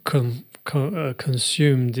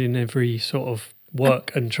consumed in every sort of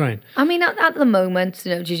work and train? I mean, at the moment,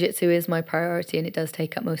 you know, jiu-jitsu is my priority and it does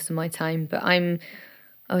take up most of my time, but I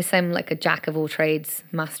would say I'm like a jack of all trades,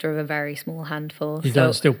 master of a very small handful. You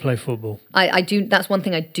don't still play football? I do. That's one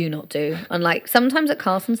thing I do not do. And like sometimes at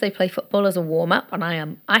Carson's they play football as a warm-up and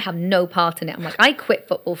I have no part in it. I'm like, I quit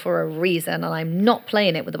football for a reason and I'm not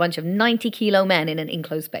playing it with a bunch of 90-kilo men in an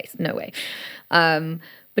enclosed space. No way.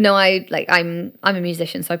 But no, I'm a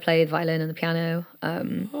musician, so I play the violin and the piano.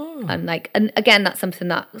 And again, that's something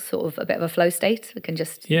that's sort of a bit of a flow state. I can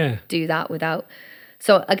just do that without.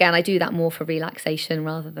 So again, I do that more for relaxation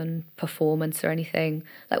rather than performance or anything.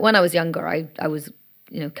 Like when I was younger, I was,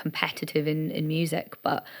 you know, competitive in music,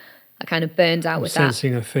 but I kind of burned out with that.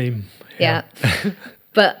 Sensing a theme. Yeah.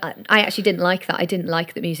 But I actually didn't like that. I didn't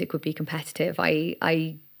like that music would be competitive.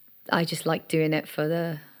 I just like doing it for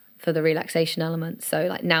the relaxation element. So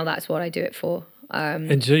like now that's what I do it for.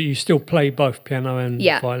 And so you still play both piano and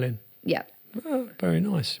violin? Yeah. Oh, very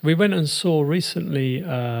nice. We went and saw recently,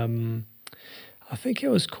 I think it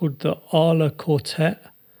was called the Arla Quartet.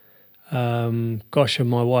 And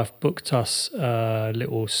my wife booked us a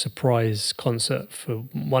little surprise concert for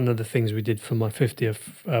one of the things we did for my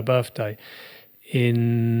 50th birthday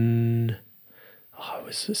it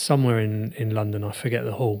was somewhere in London, I forget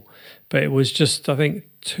the hall. But it was just, I think,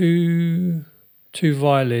 two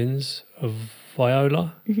violins, a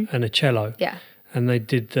viola and a cello. Yeah. And they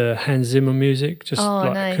did the Hans Zimmer music, just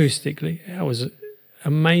nice. Acoustically. It was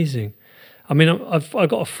amazing. I mean, I've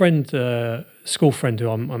got a friend, school friend who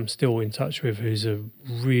I'm still in touch with, who's a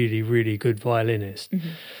really, really good violinist.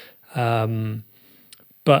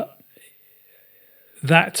 But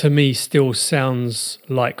that to me still sounds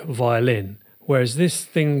like violin. Whereas this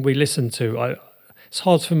thing we listened to, it's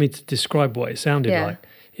hard for me to describe what it sounded like.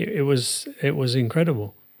 It was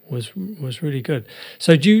incredible. Was really good.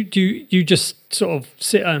 So do you just sort of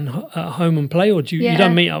sit at home and play, or you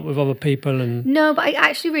don't meet up with other people? And no, but I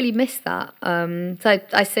actually really miss that. So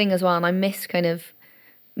I sing as well, and I miss kind of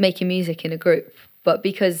making music in a group. But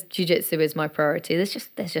because jiu-jitsu is my priority, there's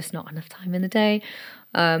just not enough time in the day.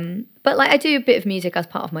 But like I do a bit of music as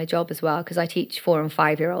part of my job as well, because I teach 4 and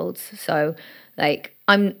 5 year olds. So like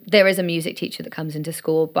there is a music teacher that comes into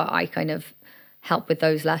school, but I kind of help with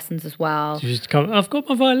those lessons as well. So you just come, I've got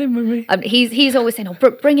my violin with me. He's always saying, "Oh,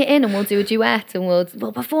 bring it in, and we'll do a duet, and we'll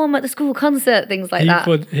perform at the school concert, things like that."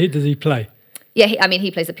 Does he play? Yeah,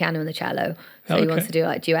 he plays the piano and the cello, so he wants to do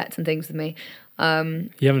like duets and things with me.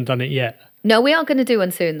 You haven't done it yet. No, we are going to do one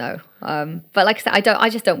soon though. But like I said, I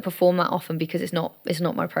just don't perform that often because it's not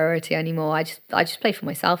my priority anymore. I just play for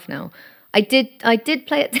myself now. I did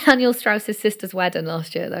play at Daniel Strauss's sister's wedding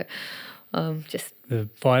last year though. Just the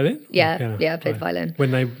violin. Yeah, I played violin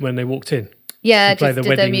when they walked in. Yeah, just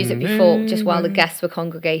did their music before, just while the guests were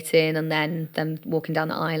congregating, and then them walking down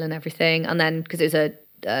the aisle and everything, and then because it was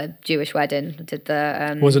a Jewish wedding, I did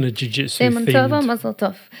the wasn't a jiu-jitsu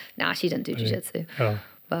themed. Nah, she didn't do jiu-jitsu. Oh.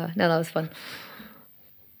 But no, that was fun.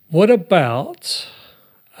 What about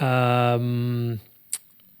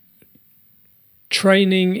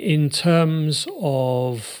training in terms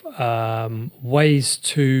of ways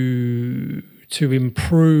to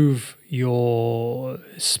improve your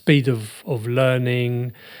speed of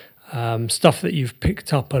learning, stuff that you've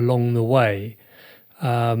picked up along the way?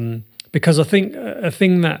 Because I think a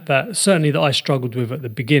thing that certainly that I struggled with at the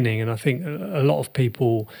beginning, and I think a lot of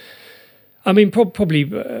people, I mean, probably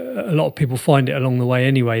a lot of people find it along the way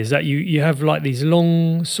anyway, is that you have like these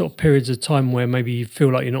long sort of periods of time where maybe you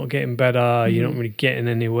feel like you're not getting better, you're not really getting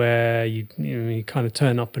anywhere, you kind of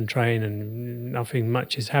turn up and train and nothing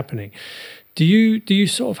much is happening. Do you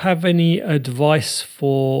sort of have any advice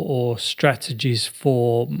for or strategies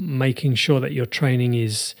for making sure that your training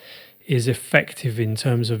is effective in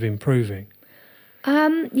terms of improving?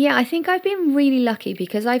 Yeah, I think I've been really lucky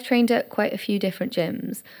because I've trained at quite a few different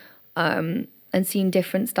gyms. And seen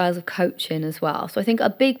different styles of coaching as well. So I think a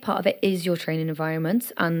big part of it is your training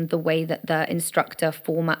environment and the way that the instructor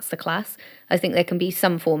formats the class. I think there can be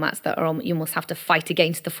some formats that you almost have to fight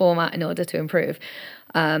against the format in order to improve.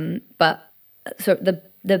 But so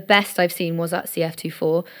the best I've seen was at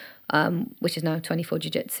CF24, which is now 24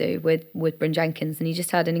 Jiu-Jitsu with Bryn Jenkins, and he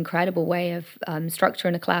just had an incredible way of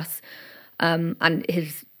structuring a class, and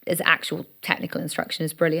his actual technical instruction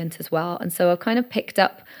is brilliant as well. And so I've kind of picked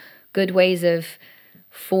up good ways of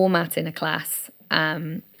formatting a class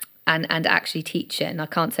and actually teaching. I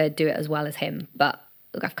can't say I'd do it as well as him, but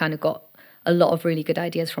I've kind of got a lot of really good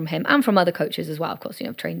ideas from him and from other coaches as well. Of course,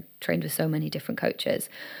 I've trained with so many different coaches.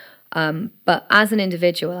 But as an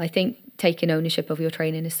individual, I think taking ownership of your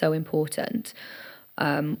training is so important.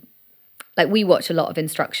 Like we watch a lot of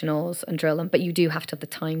instructionals and drill them, but you do have to have the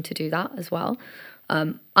time to do that as well.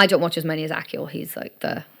 I don't watch as many as Akil.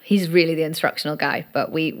 He's really the instructional guy,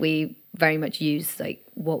 but we very much use like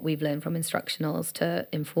what we've learned from instructionals to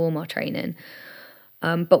inform our training.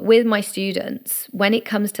 But with my students, when it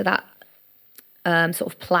comes to that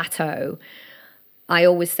sort of plateau, I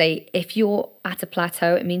always say if you're at a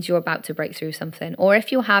plateau, it means you're about to break through something. Or if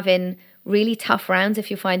you're having really tough rounds, if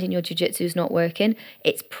you're finding your jiu-jitsu is not working,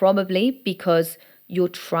 it's probably because you're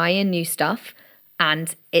trying new stuff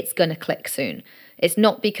and it's going to click soon. It's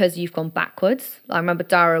not because you've gone backwards. I remember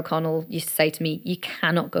Dara O'Connell used to say to me, you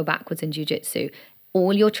cannot go backwards in jiu-jitsu.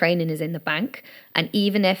 All your training is in the bank. And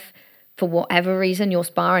even if for whatever reason your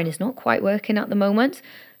sparring is not quite working at the moment,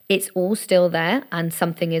 it's all still there and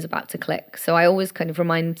something is about to click. So I always kind of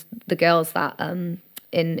remind the girls that in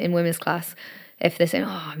women's class, if they're saying,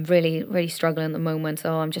 oh, I'm really, really struggling at the moment,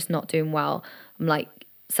 oh, I'm just not doing well, I'm like,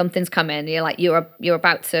 something's coming. You're like, you're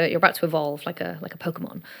about to evolve like a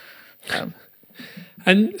Pokemon. So.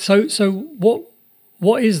 And so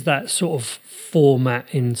what is that sort of format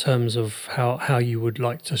in terms of how you would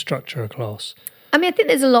like to structure a class? I mean, I think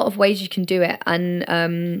there's a lot of ways you can do it,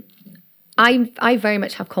 and I very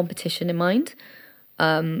much have competition in mind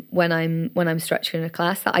when I'm structuring a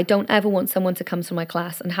class. That I don't ever want someone to come to my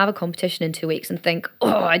class and have a competition in 2 weeks and think,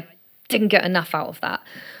 oh, I didn't get enough out of that.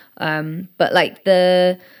 But like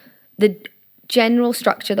the general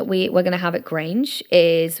structure that we're going to have at Grange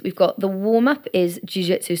is we've got the warm-up is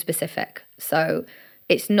jiu-jitsu specific. So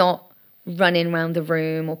it's not running around the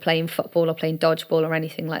room or playing football or playing dodgeball or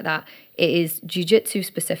anything like that. It is jiu-jitsu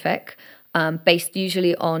specific. based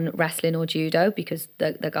usually on wrestling or judo, because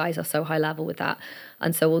the guys are so high level with that.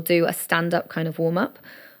 And so we'll do a stand-up kind of warm-up.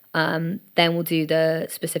 Then we'll do the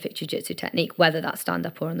specific jiu-jitsu technique, whether that's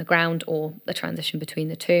stand-up or on the ground or the transition between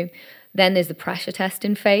the two. Then there's the pressure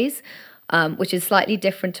testing phase, which is slightly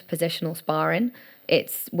different to positional sparring.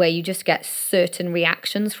 It's where you just get certain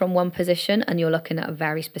reactions from one position and you're looking at a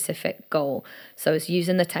very specific goal. So it's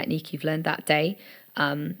using the technique you've learned that day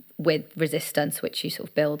with resistance, which you sort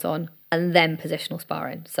of build on, and then positional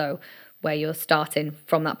sparring. So where you're starting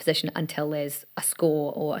from that position until there's a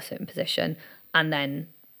score or a certain position, and then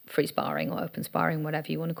free sparring or open sparring,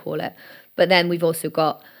 whatever you want to call it. But then we've also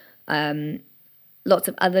got lots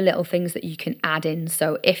of other little things that you can add in.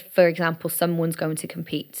 So if, for example, someone's going to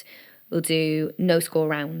compete, we'll do no score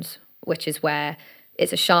rounds, which is where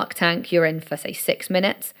it's a shark tank. You're in for, say, 6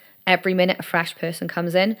 minutes. Every minute a fresh person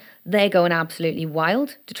comes in, they're going absolutely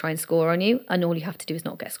wild to try and score on you, and all you have to do is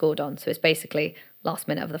not get scored on. So it's basically last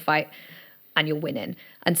minute of the fight and you're winning.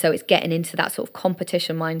 And so it's getting into that sort of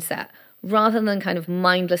competition mindset rather than kind of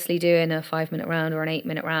mindlessly doing a 5-minute round or an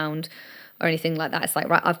 8-minute round or anything like that. It's like,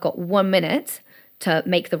 right, I've got 1 minute to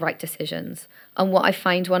make the right decisions. And what I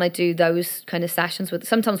find when I do those kind of sessions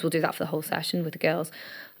sometimes we'll do that for the whole session with the girls.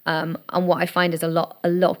 And what I find is a lot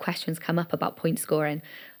of questions come up about point scoring.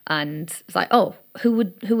 And it's like, oh, who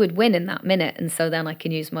would win in that minute? And so then I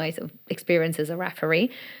can use my sort of experience as a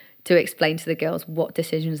referee to explain to the girls what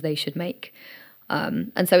decisions they should make.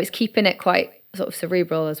 And so it's keeping it quite sort of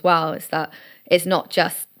cerebral as well. It's that it's not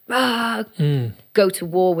just go to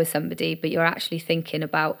war with somebody, but you're actually thinking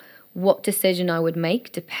about what decision I would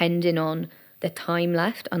make depending on the time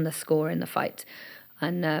left and the score in the fight.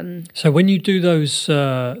 And so when you do those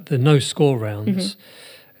the no score rounds,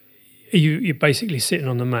 you're basically sitting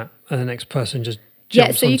on the mat and the next person just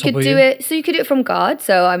jumps so on you top could of do you. it. So you could do it from guard.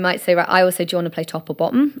 So I might say, right, I will say, do you want to play top or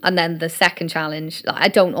bottom? And then the second challenge, I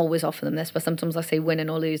don't always offer them this, but sometimes I say winning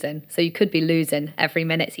or losing. So you could be losing every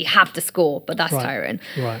minute. So you have to score, but that's tiring.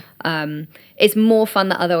 Right. It's more fun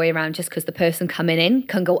the other way around, just because the person coming in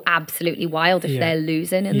can go absolutely wild if they're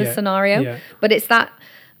losing in the scenario. Yeah. But it's that,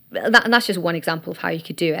 and that's just one example of how you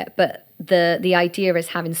could do it. But the idea is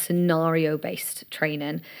having scenario-based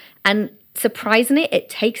training. And surprisingly, it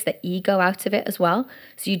takes the ego out of it as well.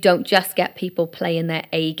 So you don't just get people playing their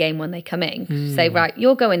A game when they come in. Say, right,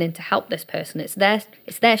 you're going in to help this person. It's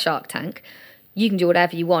their shark tank. You can do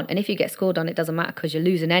whatever you want. And if you get scored on, it doesn't matter because you're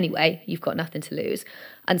losing anyway. You've got nothing to lose.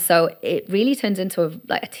 And so it really turns into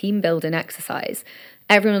a team building exercise.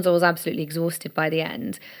 Everyone's always absolutely exhausted by the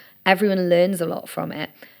end. Everyone learns a lot from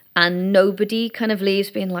it. And nobody kind of leaves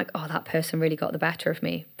being like, oh, that person really got the better of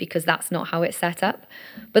me, because that's not how it's set up.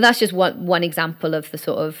 But that's just one example of the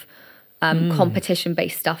sort of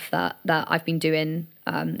competition-based stuff that I've been doing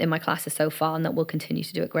in my classes so far, and that we'll continue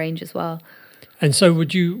to do at Grange as well. And so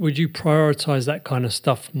would you prioritise that kind of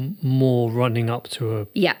stuff more running up to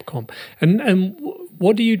a comp? And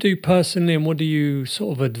what do you do personally, and what do you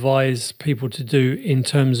sort of advise people to do in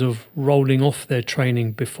terms of rolling off their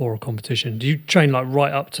training before a competition? Do you train like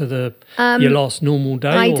right up to your last normal day?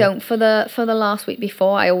 I don't. For the last week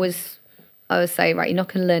before, I would say, right, you're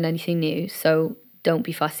not going to learn anything new, so don't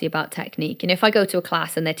be fussy about technique. And if I go to a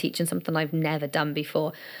class and they're teaching something I've never done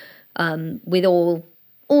before, with all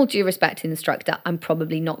due respect to the instructor, I'm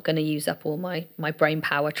probably not going to use up all my brain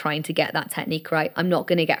power trying to get that technique right. I'm not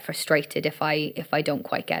going to get frustrated if I don't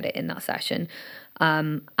quite get it in that session.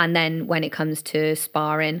 And then when it comes to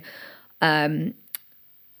sparring,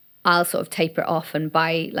 I'll sort of taper it off, and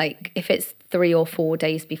by like if it's 3 or 4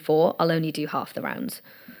 days before, I'll only do half the rounds,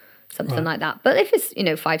 something like that. But if it's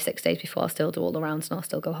 5-6 days before, I'll still do all the rounds and I'll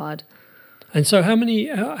still go hard. And so how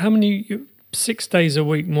many 6 days a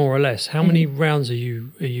week, more or less, how many rounds are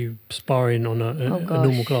you sparring on a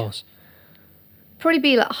normal class? Probably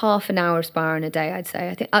be like half an hour of sparring a day, I'd say.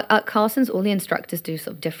 I think at Carson's, all the instructors do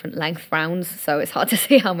sort of different length rounds, so it's hard to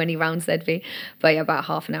see how many rounds there'd be. But yeah, about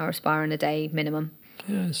half an hour of sparring a day minimum.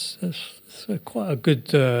 Yes, that's quite a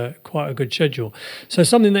good schedule. So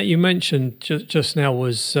something that you mentioned just now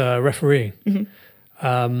was refereeing.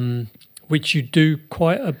 Which you do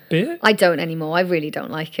quite a bit? I don't anymore. I really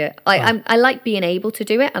don't like it. I like being able to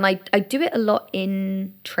do it, and I do it a lot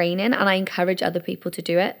in training, and I encourage other people to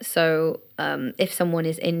do it. So if someone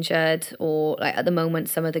is injured, or like at the moment,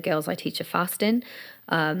 some of the girls I teach are fasting,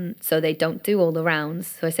 so they don't do all the rounds.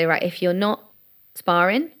 So I say, right, if you're not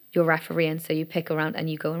sparring, you're refereeing. So you pick a round and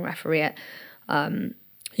you go and referee it.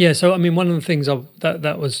 Yeah, so I mean, one of the things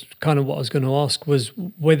that was kind of what I was going to ask was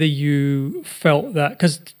whether you felt that,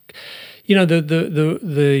 because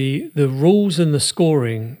the rules and the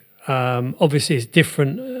scoring obviously is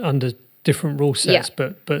different under different rule sets,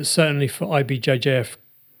 but certainly for IBJJF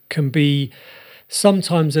can be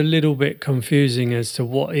sometimes a little bit confusing as to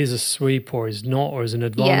what is a sweep or is not, or is an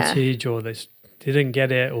advantage, or they didn't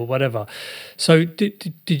get it or whatever. So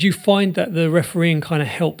did you find that the refereeing kind of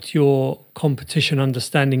helped your competition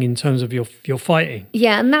understanding in terms of your fighting?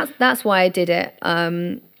 Yeah, and that's why I did it.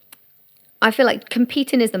 I feel like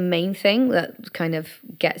competing is the main thing that kind of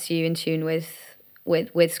gets you in tune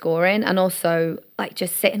with scoring, and also like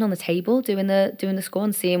just sitting on the table doing the score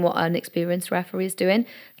and seeing what an experienced referee is doing.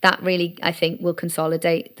 That really, I think, will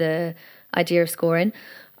consolidate the idea of scoring.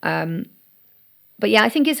 But yeah, I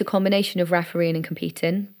think it's a combination of refereeing and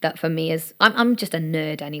competing that for me is, I'm just a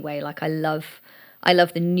nerd anyway. Like I love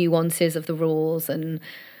the nuances of the rules, and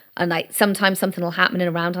like sometimes something will happen in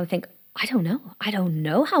a round and I think, I don't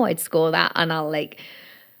know how I'd score that, and I'll like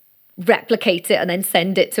replicate it and then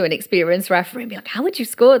send it to an experienced referee and be like, how would you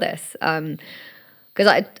score this? Because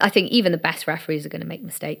I think even the best referees are going to make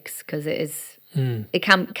mistakes, because it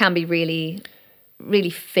can be really,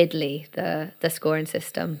 really fiddly, the scoring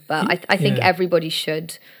system. But I think everybody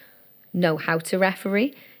should know how to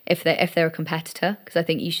referee if they're a competitor, because I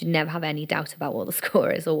think you should never have any doubt about what the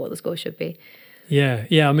score is or what the score should be. Yeah.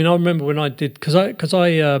 I mean, I remember when I did, because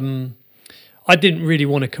I didn't really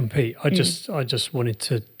want to compete. I just wanted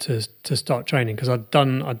to start training, because I'd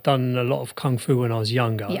done a lot of kung fu when I was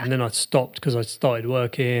younger, and then I stopped because I started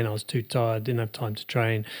working. I was too tired, didn't have time to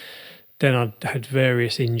train. Then I had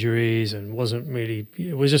various injuries and wasn't really.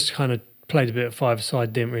 It was just kind of played a bit of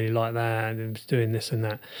five-a-side. Didn't really like that, and was doing this and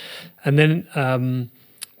that. And then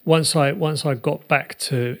once I got back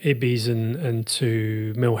to Ibis and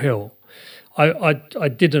to Mill Hill, I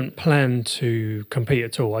didn't plan to compete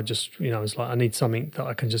at all. I just, I was like, I need something that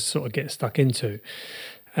I can just sort of get stuck into.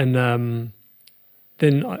 And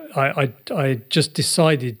then I just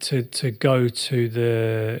decided to go to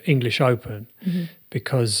the English Open,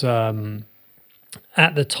 because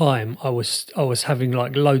at the time I was having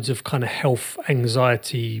like loads of kind of health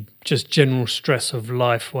anxiety, just general stress of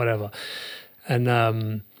life, whatever.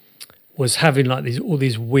 And was having like all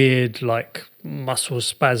these weird like muscle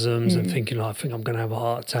spasms and thinking, I think I'm going to have a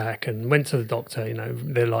heart attack, and went to the doctor.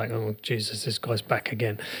 They're like, oh Jesus, this guy's back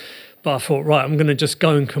again. But I thought, right, I'm going to just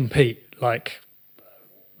go and compete, like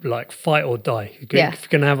fight or die. If you're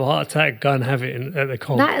going to have a heart attack, go and have it at the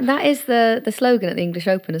comp. That is the slogan at the English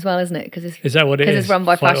Open as well, isn't it? Is that what it is? Because it's run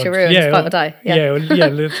by Fashiru, and it's fight or die.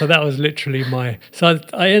 Yeah. So that was literally so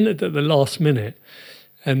I entered at the last minute,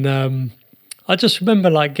 and I just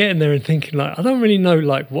remember like getting there and thinking like, I don't really know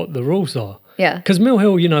like what the rules are. Yeah. Because Mill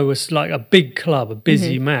Hill, was like a big club, a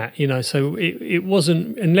busy mat, so it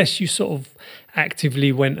wasn't, unless you sort of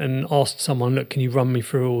actively went and asked someone, look, can you run me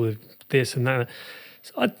through all of this and that?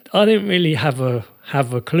 So I didn't really have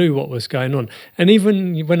a clue what was going on. And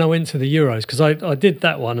even when I went to the Euros, because I did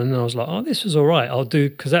that one, and then I was like, oh, this was all right. I'll do,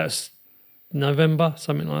 because that's November,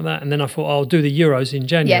 something like that. And then I thought, I'll do the Euros in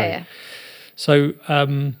January. Yeah. So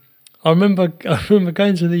I remember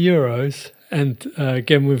going to the Euros, and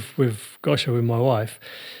again with Gosha, with my wife,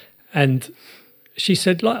 and she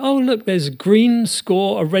said like, oh look, there's a green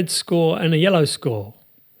score, a red score, and a yellow score.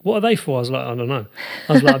 What are they for? I was like, I don't know.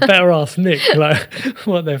 I was like, I better ask Nick like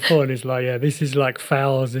what they're for. And he's like, yeah, this is like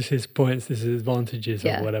fouls, this is points, this is advantages,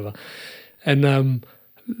 or whatever. And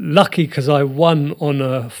lucky, because I won on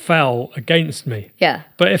a foul against me. Yeah.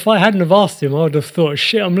 But if I hadn't have asked him, I would have thought,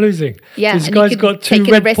 shit, I'm losing. Yeah. This guy's got 2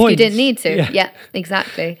 red risk points. You didn't need to. Yeah,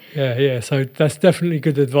 exactly. Yeah. So that's definitely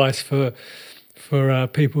good advice for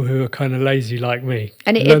people who are kind of lazy like me.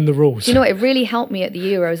 And learn the rules. It really helped me at the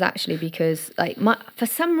Euros actually, because like for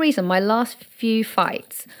some reason my last few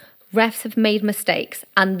fights, refs have made mistakes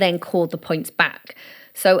and then called the points back.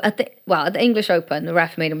 So at the English Open, the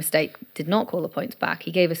ref made a mistake, did not call the points back.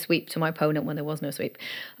 He gave a sweep to my opponent when there was no sweep.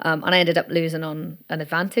 And I ended up losing on an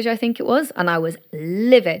advantage, I think it was. And I was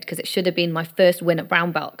livid, because it should have been my first win at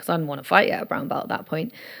brown belt, because I didn't want to fight yet at brown belt at that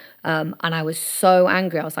point. And I was so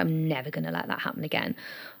angry. I was like, I'm never going to let that happen again.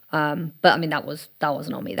 But I mean, that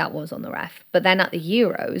wasn't on me. That was on the ref. But then at the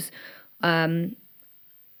Euros,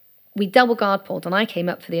 we double guard pulled and I came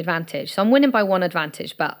up for the advantage. So I'm winning by 1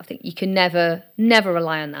 advantage, but I think you can never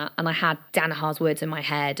rely on that. And I had Danaher's words in my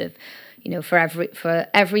head of, for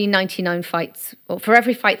every 99 fights, or for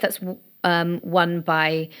every fight that's won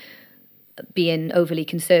by being overly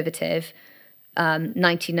conservative,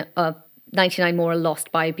 99 more are lost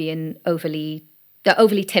by being overly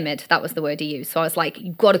timid. That was the word he used. So I was like,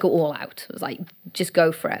 you've got to go all out. I was like, just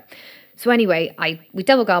go for it. So anyway, we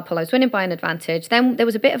double guard pull. I was winning by an advantage. Then there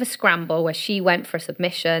was a bit of a scramble where she went for a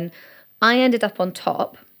submission. I ended up on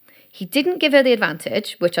top. He didn't give her the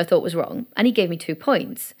advantage, which I thought was wrong, and he gave me 2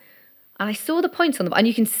 points. and I saw the points on the board, and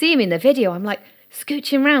you can see me in the video. I'm like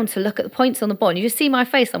scooching around to look at the points on the board. And you just see my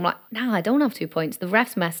face. I'm like, no, I don't have 2 points. The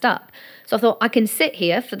ref's messed up. So I thought I can sit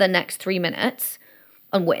here for the next 3 minutes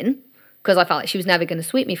and win, because I felt like she was never going to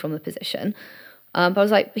sweep me from the position. But I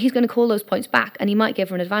was like, he's going to call those points back and he might give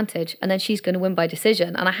her an advantage and then she's going to win by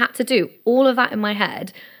decision. And I had to do all of that in my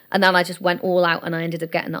head. And then I just went all out and I ended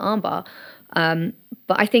up getting the armbar.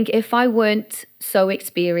 But I think if I weren't so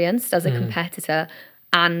experienced as a competitor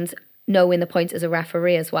and knowing the points as a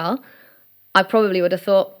referee as well, I probably would have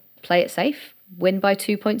thought, play it safe, win by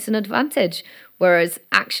 2 points in advantage. Whereas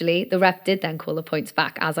actually the ref did then call the points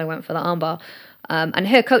back as I went for the armbar. And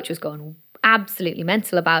her coach was going absolutely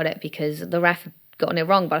mental about it because the ref gotten it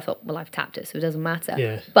wrong, but I thought, well, I've tapped it, so it doesn't matter.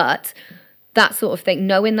 Yeah. But that sort of thing,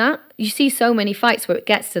 knowing that, you see so many fights where it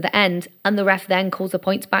gets to the end and the ref then calls the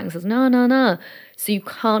points back and says, no. So you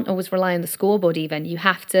can't always rely on the scoreboard even. You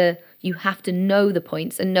have to know the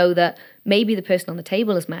points and know that maybe the person on the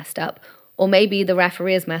table has messed up or maybe the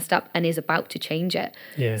referee has messed up and is about to change it.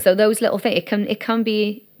 Yeah. So those little things, it can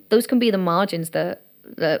be the margins that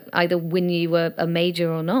either win you a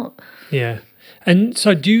major or not. Yeah. And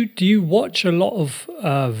so do you watch a lot of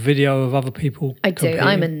video of other people competing? I do.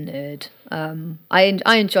 I'm a nerd.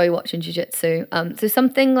 I enjoy watching JiuJitsu. So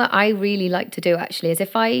something that I really like to do actually is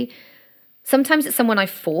sometimes it's someone I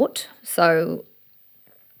fought,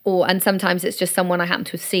 and sometimes it's just someone I happen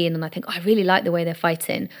to have seen and I think, I really like the way they're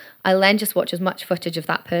fighting. I'll then just watch as much footage of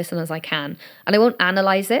that person as I can. And I won't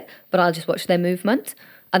analyse it, but I'll just watch their movement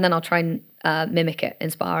and then I'll try and mimic it in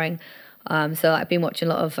sparring. So I've been watching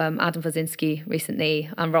a lot of Adam Wazinski recently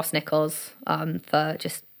and Ross Nichols for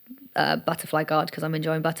just butterfly guard because I'm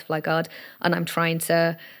enjoying butterfly guard and I'm trying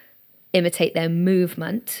to imitate their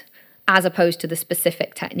movement as opposed to the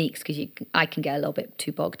specific techniques because I can get a little bit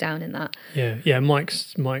too bogged down in that. Yeah. Mike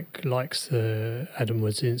likes the Adam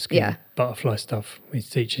Wazinski butterfly stuff. He's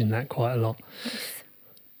teaching that quite a lot. Nice.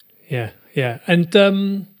 Yeah.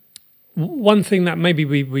 And one thing that maybe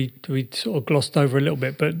we sort of glossed over a little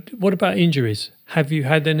bit, but what about injuries? Have you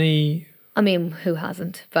had any? I mean, who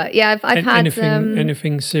hasn't? But yeah, I've had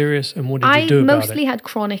anything serious. And what did you do about it? I mostly had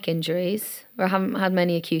chronic injuries, or I haven't had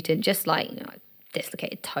many acute, just like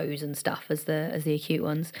dislocated toes and stuff as the acute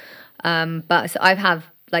ones. But so I've had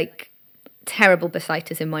like terrible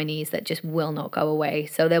bursitis in my knees that just will not go away.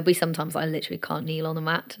 So there'll be sometimes I literally can't kneel on the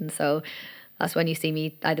mat, and so that's when you see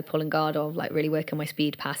me either pulling guard or like really working my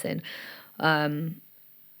speed passing. And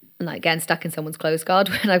like getting stuck in someone's close guard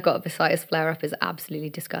when I've got a bursitis flare up is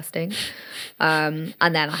absolutely disgusting. And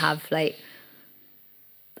then I have like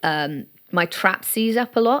my trap seize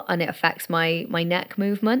up a lot and it affects my neck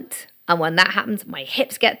movement. And when that happens, my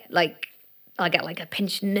hips get like, I get like a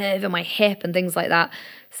pinched nerve in my hip and things like that.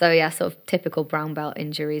 So yeah, sort of typical brown belt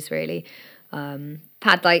injuries really.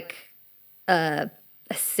 Had like a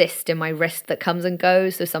cyst in my wrist that comes and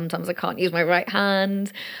goes. So sometimes I can't use my right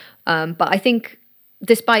hand. But I think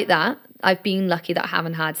despite that, I've been lucky that I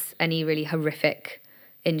haven't had any really horrific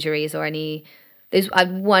injuries or any. I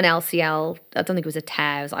had one LCL. I don't think it was a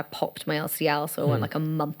tear. I popped my LCL, so I went like a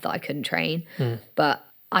month that I couldn't train. But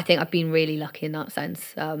I think I've been really lucky in that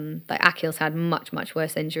sense. Like Akil's had much, much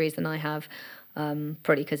worse injuries than I have,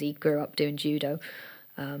 probably because he grew up doing judo.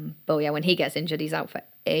 But yeah, when he gets injured, he's out for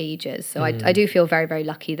ages. So I do feel very, very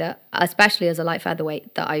lucky that, especially as a light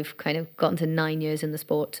featherweight, that I've kind of gotten to 9 years in the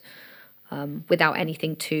sport without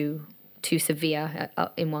anything too severe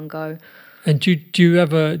in one go. And do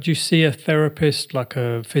you see a therapist, like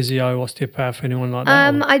a physio, osteopath, anyone like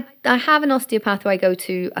that? I have an osteopath who I go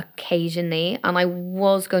to occasionally, and I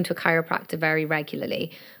was going to a chiropractor very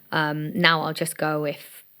regularly. Now I'll just go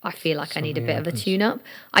if I feel like I need a bit of a tune-up.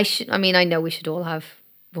 I know we should all have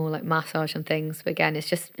more like massage and things, but again, it's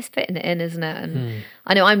fitting it in, isn't it? And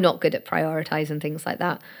I know I'm not good at prioritizing things like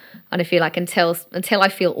that, and I feel like until I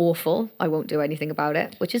feel awful, I won't do anything about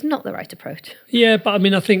it, which is not the right approach. Yeah, but I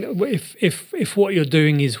mean, I think if what you're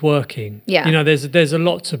doing is working, there's a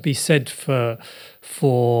lot to be said for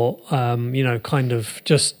kind of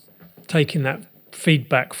just taking that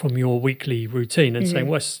feedback from your weekly routine and saying,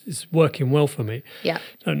 well, it's working well for me. Yeah.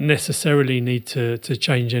 Don't necessarily need to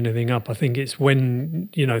change anything up. I think it's when,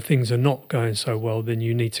 things are not going so well, then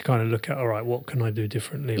you need to kind of look at, all right, what can I do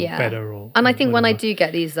differently or better? And I think when I do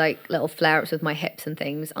get these like little flare-ups with my hips and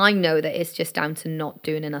things, I know that it's just down to not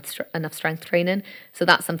doing enough strength training. So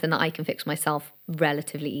that's something that I can fix myself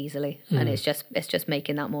relatively easily. And it's just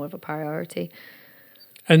making that more of a priority.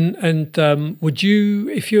 And would you,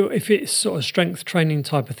 if it's sort of strength training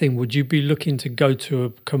type of thing, would you be looking to go to a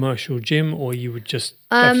commercial gym, or you would just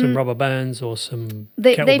have some rubber bands or some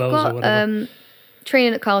kettlebells or whatever?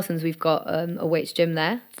 training at Carlson's, we've got a weights gym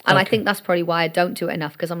there. And I think that's probably why I don't do it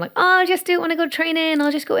enough, because I'm like, I'll just do it when I go training.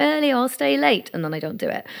 I'll just go early, or I'll stay late. And then I don't do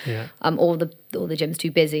it. Yeah. Or the gym's too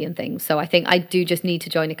busy and things. So I think I do just need to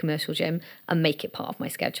join a commercial gym and make it part of my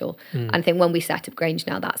schedule. And I think when we set up Grange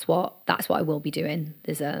now, that's what I will be doing.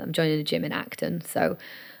 I'm joining a gym in Acton. So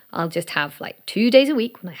I'll just have like 2 days a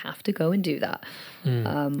week when I have to go and do that.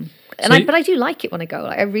 But I do like it when I go.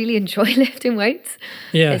 Like, I really enjoy lifting weights.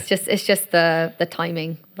 Yeah. It's just the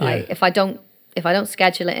timing. Like if I don't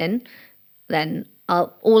schedule it in, then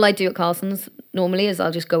all I do at Carlson's normally is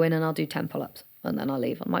I'll just go in and I'll do 10 pull-ups and then I'll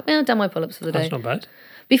leave. I'm like, I've done my pull-ups for the day. That's not bad.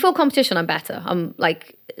 Before competition, I'm better. I'm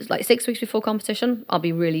like 6 weeks before competition, I'll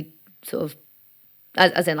be really sort of,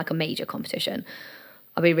 as in like a major competition,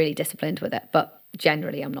 I'll be really disciplined with it. But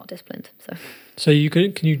generally, I'm not disciplined. So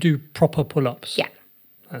can you do proper pull-ups? Yeah.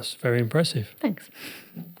 That's very impressive. Thanks.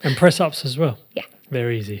 And press-ups as well? Yeah.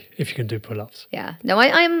 They're easy if you can do pull-ups. Yeah. No,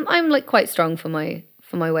 I'm like quite strong for my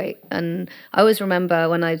weight. And I always remember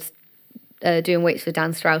when I was doing weights for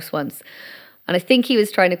Dan Strauss once, and I think he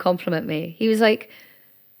was trying to compliment me. He was like,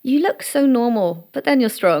 "You look so normal, but then you're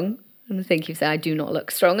strong." And I think he said, "I do not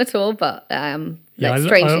look strong at all, but I am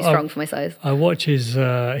strangely strong for my size." I watch his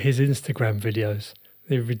Instagram videos.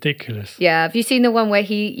 They're ridiculous. Yeah. Have you seen the one where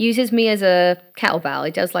he uses me as a kettlebell?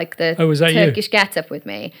 He does like the Turkish get-up with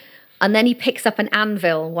me. And then he picks up an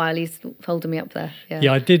anvil while he's holding me up there.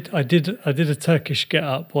 Yeah, I did a Turkish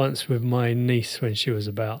get-up once with my niece when she was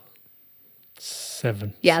about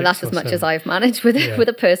 7. Yeah, that's as much as I've managed with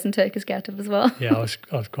a person Turkish get-up as well. Yeah, I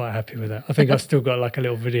was quite happy with that. I think I still got like a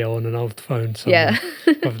little video on an old phone somewhere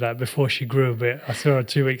of that before she grew a bit. I saw her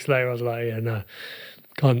 2 weeks later. I was like, yeah, no,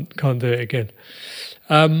 can't do it again.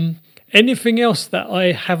 Anything else that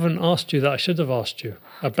I haven't asked you that I should have asked you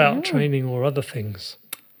about training or other things?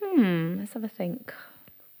 Let's have a think.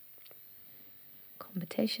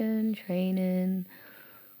 Competition, training.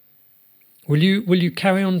 Will you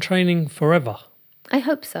carry on training forever? I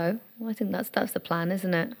hope so. Well, I think that's the plan,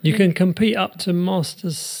 isn't it? You can compete up to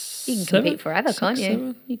Masters. You can compete forever, can't you?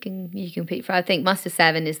 7? You can compete for. I think Master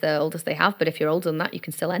 7 is the oldest they have, but if you're older than that, you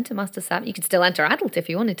can still enter Master 7. You can still enter adult if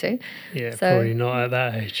you wanted to. Yeah, probably not at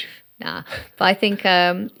that age. Nah, but I think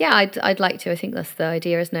I'd like to. I think that's the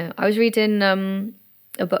idea, isn't it? I was reading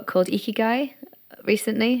a book called Ikigai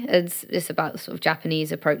recently. It's about the sort of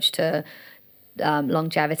Japanese approach to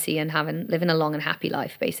longevity and living a long and happy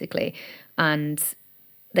life, basically. And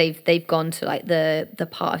they've gone to like the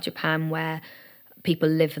part of Japan where people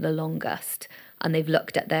live the longest, and they've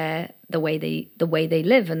looked at the way they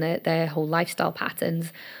live and their whole lifestyle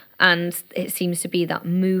patterns, and it seems to be that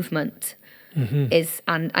movement is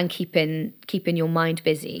and keeping your mind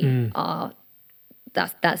busy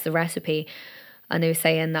that's the recipe. And they were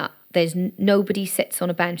saying that there's nobody sits on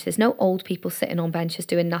a bench. There's no old people sitting on benches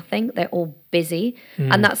doing nothing. They're all busy.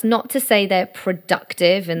 And that's not to say they're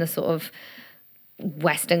productive in the sort of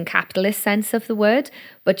Western capitalist sense of the word,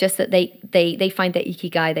 but just that they find their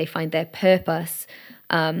ikigai, they find their purpose,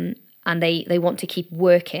 and they want to keep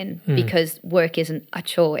working because work isn't a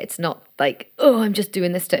chore. It's not like, I'm just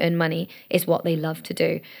doing this to earn money. It's what they love to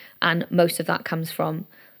do. And most of that comes from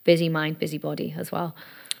busy mind, busy body as well.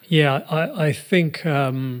 Yeah, I think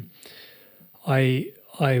I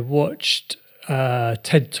watched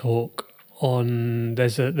TED Talk on.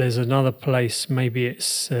 There's another place, maybe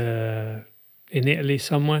it's in Italy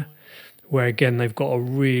somewhere, where again they've got a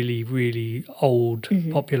really, really old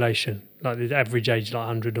population, like the average age like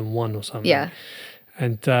 101 or something. Yeah,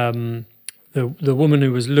 and the woman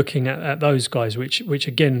who was looking at those guys, which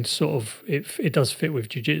again sort of it does fit with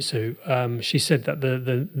jiu-jitsu. She said that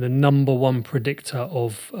the number one predictor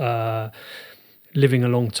of living a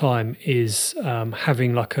long time is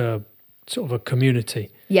having like a sort of a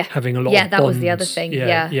community. Yeah, having a lot. Yeah, of that bonds, was the other thing.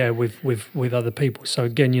 With other people. So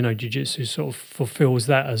again, jiu-jitsu sort of fulfills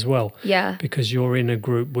that as well. Yeah, because you're in a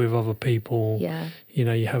group with other people. Yeah,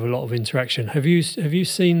 you have a lot of interaction. Have you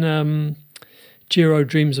seen Jiro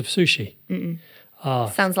Dreams of Sushi?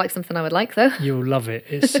 Sounds like something I would like, though. You'll love it.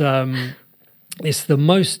 It's it's the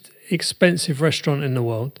most expensive restaurant in the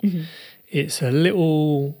world. It's a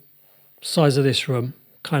little size of this room,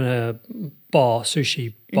 kind of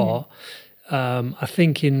sushi bar. I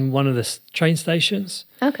think in one of the train stations.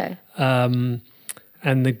 Okay. And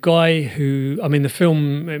the guy the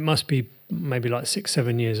film, it must be maybe like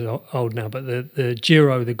 6-7 years old now, but the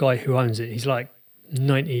Jiro, the guy who owns it, he's like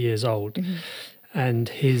 90 years old. And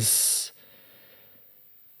his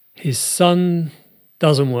son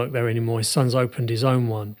doesn't work there anymore. His son's opened his own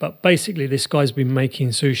one. But basically, this guy's been making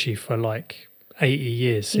sushi for like 80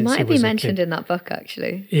 years since he was a kid. Might be mentioned in that book,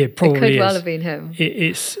 actually. Yeah, probably it could well have been him. It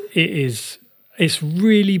is it's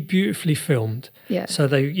really beautifully filmed. Yeah. So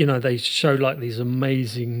they show like these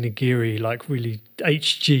amazing nigiri, like really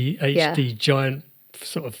HD giant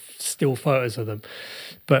sort of still photos of them.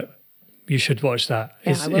 But you should watch that.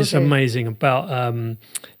 Yeah, It's amazing. About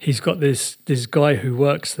he's got this guy who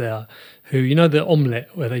works there, who the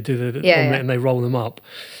omelette where they do the omelette and they roll them up.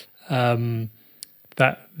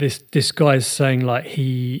 That this guy's saying like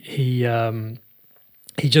he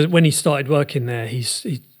just when he started working there,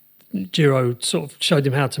 Giro sort of showed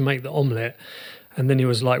him how to make the omelette, and then he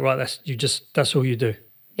was like, right, that's all you do.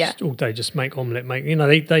 Yeah. Just all day, just make omelette.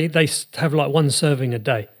 They have like one serving a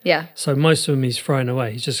day. Yeah. So most of them he's throwing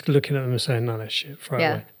away. He's just looking at them and saying, no, that's shit, throw it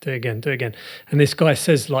away. Do it again. And this guy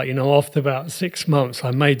says like, after about 6 months,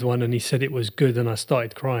 I made one and he said it was good and I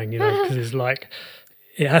started crying, because it's like,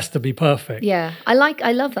 it has to be perfect. Yeah. I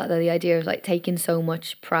love that though, the idea of like taking so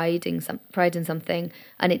much pride in something,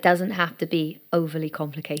 and it doesn't have to be overly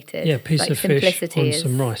complicated. Yeah, piece of fish on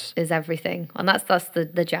some rice is everything. And that's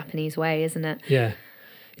the Japanese way, isn't it? Yeah.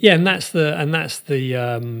 Yeah, and that's the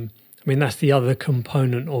that's the other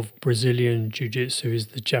component of Brazilian jiu-jitsu is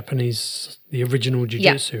the original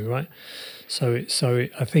jiu-jitsu, right? So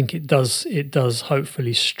I think it does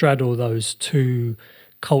hopefully straddle those two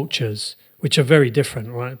cultures, which are very different,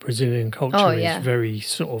 right? Brazilian culture is very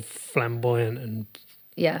sort of flamboyant and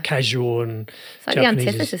casual, and it's like Japanese the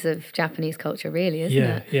antithesis of Japanese culture, really, isn't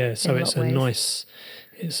it? Yeah. So it's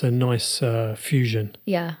a nice fusion.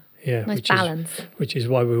 Yeah. Yeah, nice balance. Which is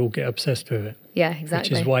why we all get obsessed with it. Yeah,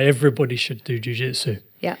 exactly. Which is why everybody should do jiu-jitsu.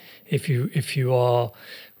 Yeah. If you are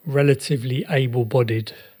relatively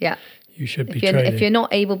able-bodied, you should be training. If you're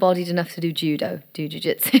not able-bodied enough to do judo, do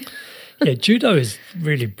jiu-jitsu. Yeah, judo is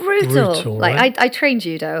really brutal. Like right? I train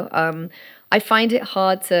judo. I find it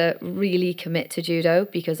hard to really commit to judo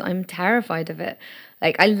because I'm terrified of it.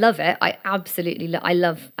 Like I love it. I absolutely I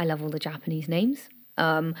love all the Japanese names.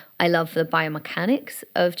 I love the biomechanics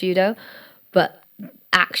of judo, but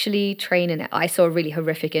actually training it, I saw a really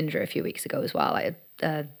horrific injury a few weeks ago as well. I had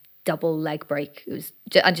a double leg break. It was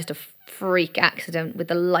just a freak accident with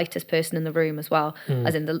the lightest person in the room as well,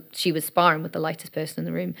 as in she was sparring with the lightest person in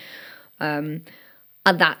the room.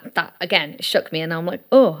 And that again shook me, and I'm like,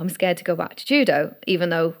 oh, I'm scared to go back to judo, even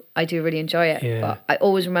though I do really enjoy it. Yeah. But I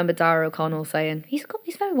always remember Dara O'Connell saying, he's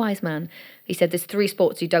a very wise man. He said there's 3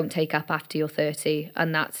 sports you don't take up after you're 30,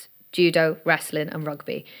 and that's judo, wrestling, and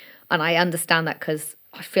rugby. And I understand that because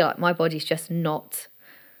I feel like my body's just not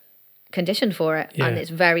conditioned for it, and it's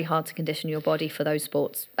very hard to condition your body for those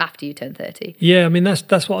sports after you turn 30. Yeah, I mean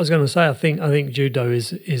that's what I was going to say. I think judo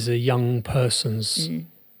is a young person's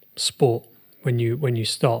sport. When you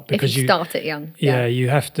start, because if you start it young, you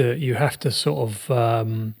have to sort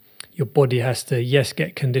of your body has to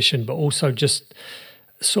get conditioned, but also just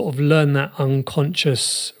sort of learn that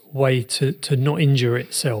unconscious way to not injure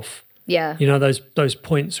itself. Yeah, those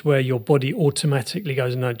points where your body automatically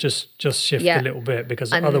goes, no, just shift a little bit,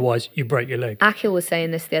 because otherwise you break your leg. Akil was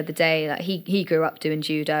saying this the other day, that he grew up doing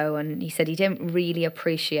judo, and he said he didn't really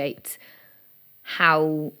appreciate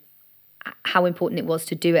how important it was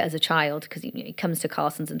to do it as a child, because he comes to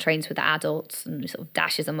Carson's and trains with the adults and sort of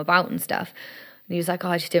dashes them about and stuff. And he was like,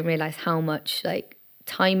 I just didn't realise how much like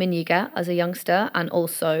timing you get as a youngster, and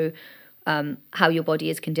also how your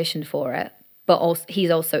body is conditioned for it. But also,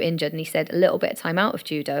 he's also injured, and he said a little bit of time out of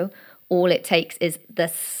judo, all it takes is the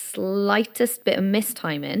slightest bit of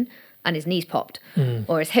mistiming and his knees popped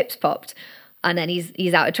or his hips popped. And then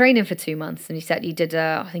he's out of training for 2 months. And he said he did,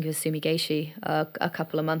 I think it was Sumigeishi a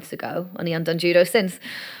couple of months ago, and he hadn't done judo since,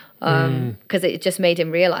 because it just made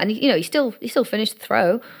him realize. And he still finished the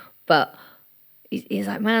throw, but he's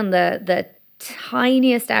like, man, the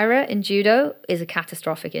tiniest error in judo is a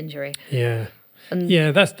catastrophic injury. Yeah,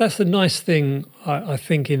 that's the nice thing I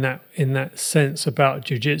think in that sense about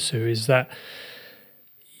jiu-jitsu, is that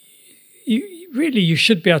you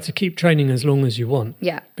should be able to keep training as long as you want.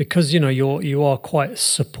 Yeah. Because you are quite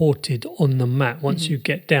supported on the mat once you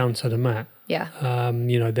get down to the mat. Yeah.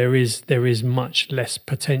 There is much less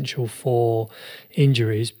potential for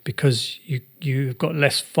injuries because you've got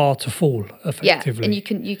less far to fall effectively. Yeah,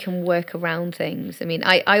 and you can work around things. I mean,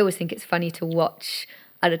 I always think it's funny to watch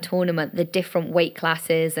at a tournament the different weight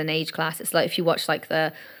classes and age classes. Like if you watch like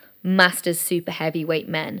the Masters super heavyweight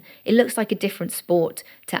men, it looks like a different sport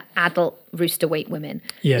to adult rooster weight women.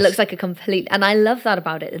 Yes. It looks like a complete, and I love that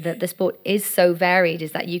about it, that the sport is so varied,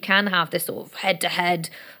 is that you can have this sort of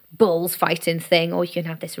head-to-head bulls fighting thing, or you can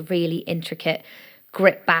have this really intricate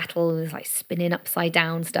grip battle with like spinning upside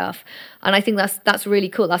down stuff. And I think that's really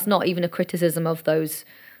cool. That's not even a criticism of those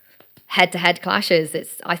head-to-head clashes.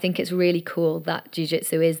 I think it's really cool that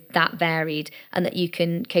jiu-jitsu is that varied and that you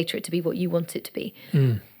can cater it to be what you want it to be.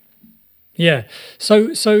 Yeah.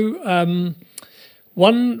 So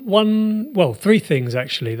three things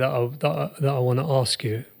actually that I want to ask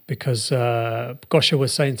you, because Gosha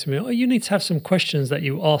was saying to me, "Oh, you need to have some questions that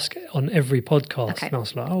you ask on every podcast." Okay. And I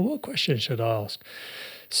was like, "Oh, what question should I ask?"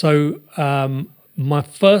 So my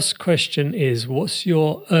first question is, what's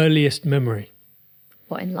your earliest memory?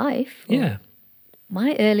 What, in life? Yeah.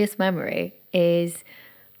 My earliest memory is,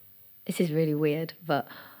 this is really weird, but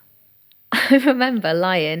I remember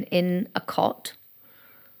lying in a cot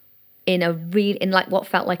in like what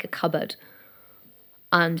felt like a cupboard,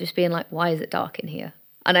 and just being like, why is it dark in here?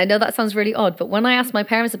 And I know that sounds really odd, but when I asked my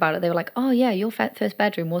parents about it, they were like, oh yeah, your first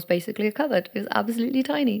bedroom was basically a cupboard. It was absolutely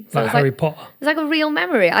tiny. So Like Harry Potter. It's like a real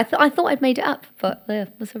memory. I thought I'd made it up, but yeah,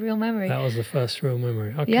 that's a real memory. That was the first real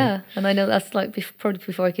memory. Okay. Yeah, and I know that's like probably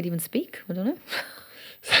before I could even speak. I don't know.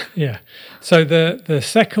 Yeah. So the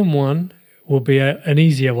second one will be an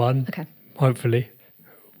easier one. Okay. Hopefully.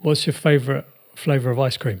 What's your favourite flavour of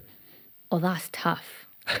ice cream? Oh, that's tough.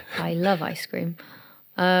 I love ice cream.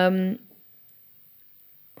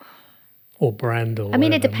 Or brand or I mean,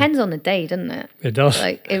 whatever. it depends on the day, doesn't it? It does.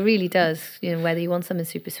 Like, it really does, whether you want something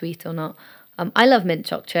super sweet or not. I love mint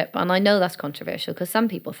choc chip, and I know that's controversial because some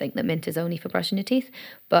people think that mint is only for brushing your teeth,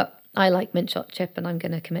 but I like mint choc chip, and I'm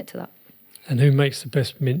going to commit to that. And who makes the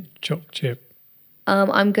best mint choc chip?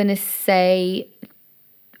 I'm going to say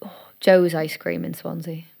Joe's Ice Cream in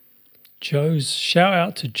Swansea. Shout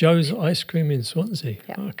out to Joe's Ice Cream in Swansea.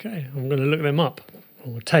 Yeah. Okay, I'm going to look them up.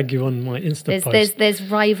 I'll tag you on my Insta post. There's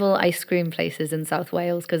rival ice cream places in South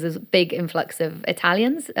Wales because there's a big influx of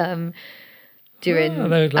Italians during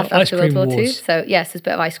after World War II. So yes, there's a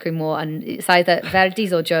bit of ice cream war, and it's either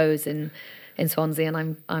Verdi's or Joe's in Swansea,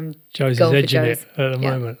 and I'm Joe's going is edging for Joe's it at the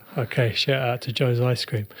moment. Okay, shout out to Joe's Ice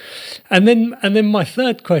Cream. And then my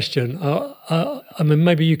third question. I mean,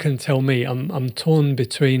 maybe you can tell me. I'm torn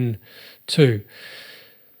between two.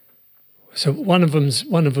 So one of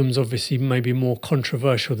them's obviously maybe more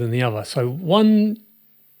controversial than the other. So one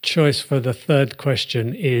choice for the third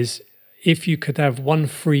question is, if you could have one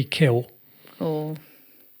free kill. Oh.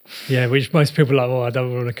 Yeah, which most people are like, oh, I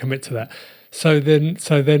don't want to commit to that. So then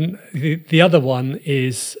the other one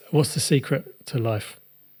is, what's the secret to life?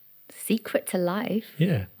 Secret to life?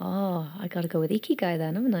 Yeah. Oh, I got to go with Ikigai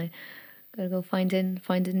then, haven't I? Got to go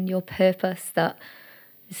finding your purpose, that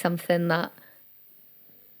is something that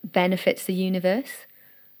benefits the universe,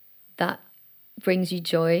 that brings you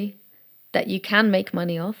joy, that you can make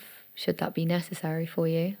money off, should that be necessary for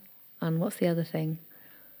you. And what's the other thing?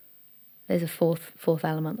 There's a fourth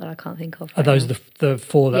element that I can't think of. Are those the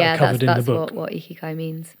four that are covered in the book? That's what Ikigai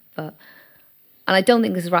means. And I don't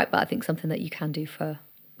think this is right, but I think something that you can do for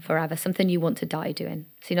forever, something you want to die doing.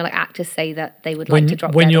 So, like actors say that they would like to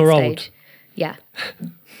drop when dead you're on old. stage. Yeah.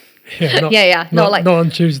 Yeah, not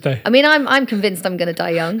on Tuesday. I mean, I'm convinced I'm going to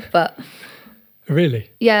die young, but really,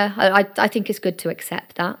 yeah, I think it's good to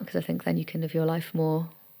accept that, because I think then you can live your life more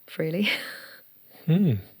freely.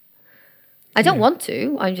 I don't want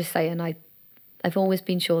to. I'm just saying I've always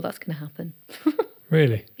been sure that's going to happen.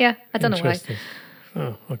 Really? Yeah, I don't know why.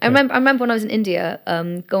 Oh, okay. I remember when I was in India,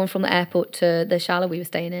 going from the airport to the shala we were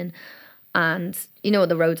staying in, and you know what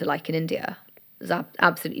the roads are like in India. It was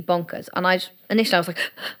absolutely bonkers. And initially I was like,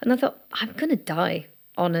 and I thought, I'm going to die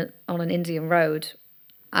on an Indian road.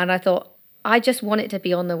 And I thought, I just want it to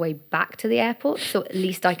be on the way back to the airport, so at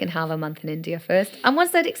least I can have a month in India first. And once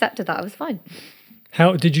they'd accepted that, I was fine.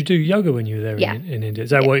 How did you do yoga when you were there in India? Is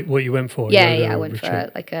that what you went for? Yeah, I went for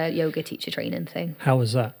like a yoga teacher training thing. How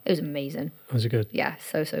was that? It was amazing. Was it good? Yeah,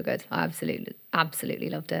 so good. I absolutely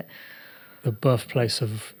loved it. The birthplace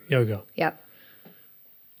of yoga. Yeah.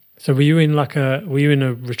 So were you in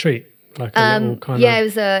a retreat? Like a little kind yeah,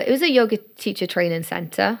 of... it was a yoga teacher training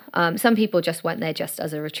center. Some people just went there just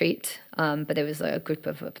as a retreat, but there was a group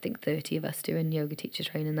of, I think, 30 of us doing yoga teacher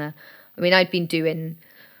training there. I mean, I'd been doing,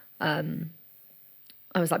 I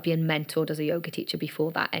was like being mentored as a yoga teacher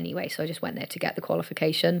before that anyway, so I just went there to get the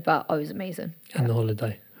qualification, but I was amazing. And the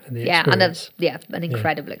holiday. And the experience. An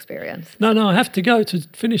incredible experience. No, I have to go to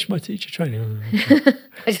finish my teacher training.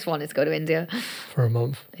 I just wanted to go to India. For a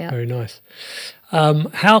month. Yeah. Very nice.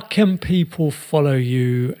 How can people follow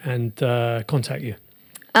you and contact you?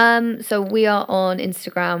 So we are on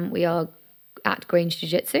Instagram. We are at Grange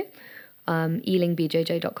Jiu-Jitsu,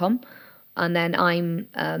 ealingbjj.com. And then I'm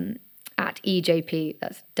at EJP,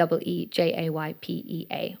 that's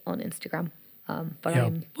EEJAYPEA on Instagram. But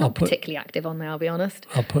I'm not particularly active on there, I'll be honest.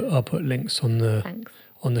 I'll put links on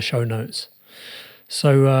the show notes.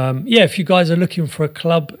 So, if you guys are looking for a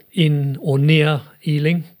club in or near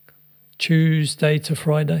Ealing, Tuesday to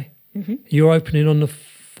Friday, you're opening on the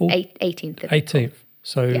 18th. 18th.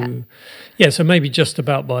 So, so maybe just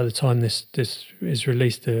about by the time this is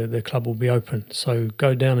released, the club will be open. So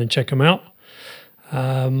go down and check them out.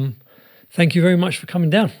 Thank you very much for coming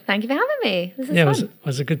down. Thank you for having me. This is fun.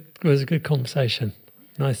 It was a good conversation.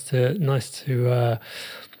 Nice to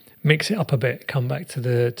mix it up a bit. Come back to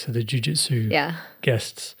the JiuJitsu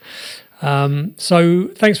guests. So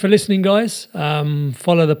thanks for listening, guys.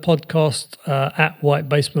 Follow the podcast at White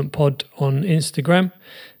Basement Pod on Instagram,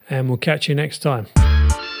 and we'll catch you next time.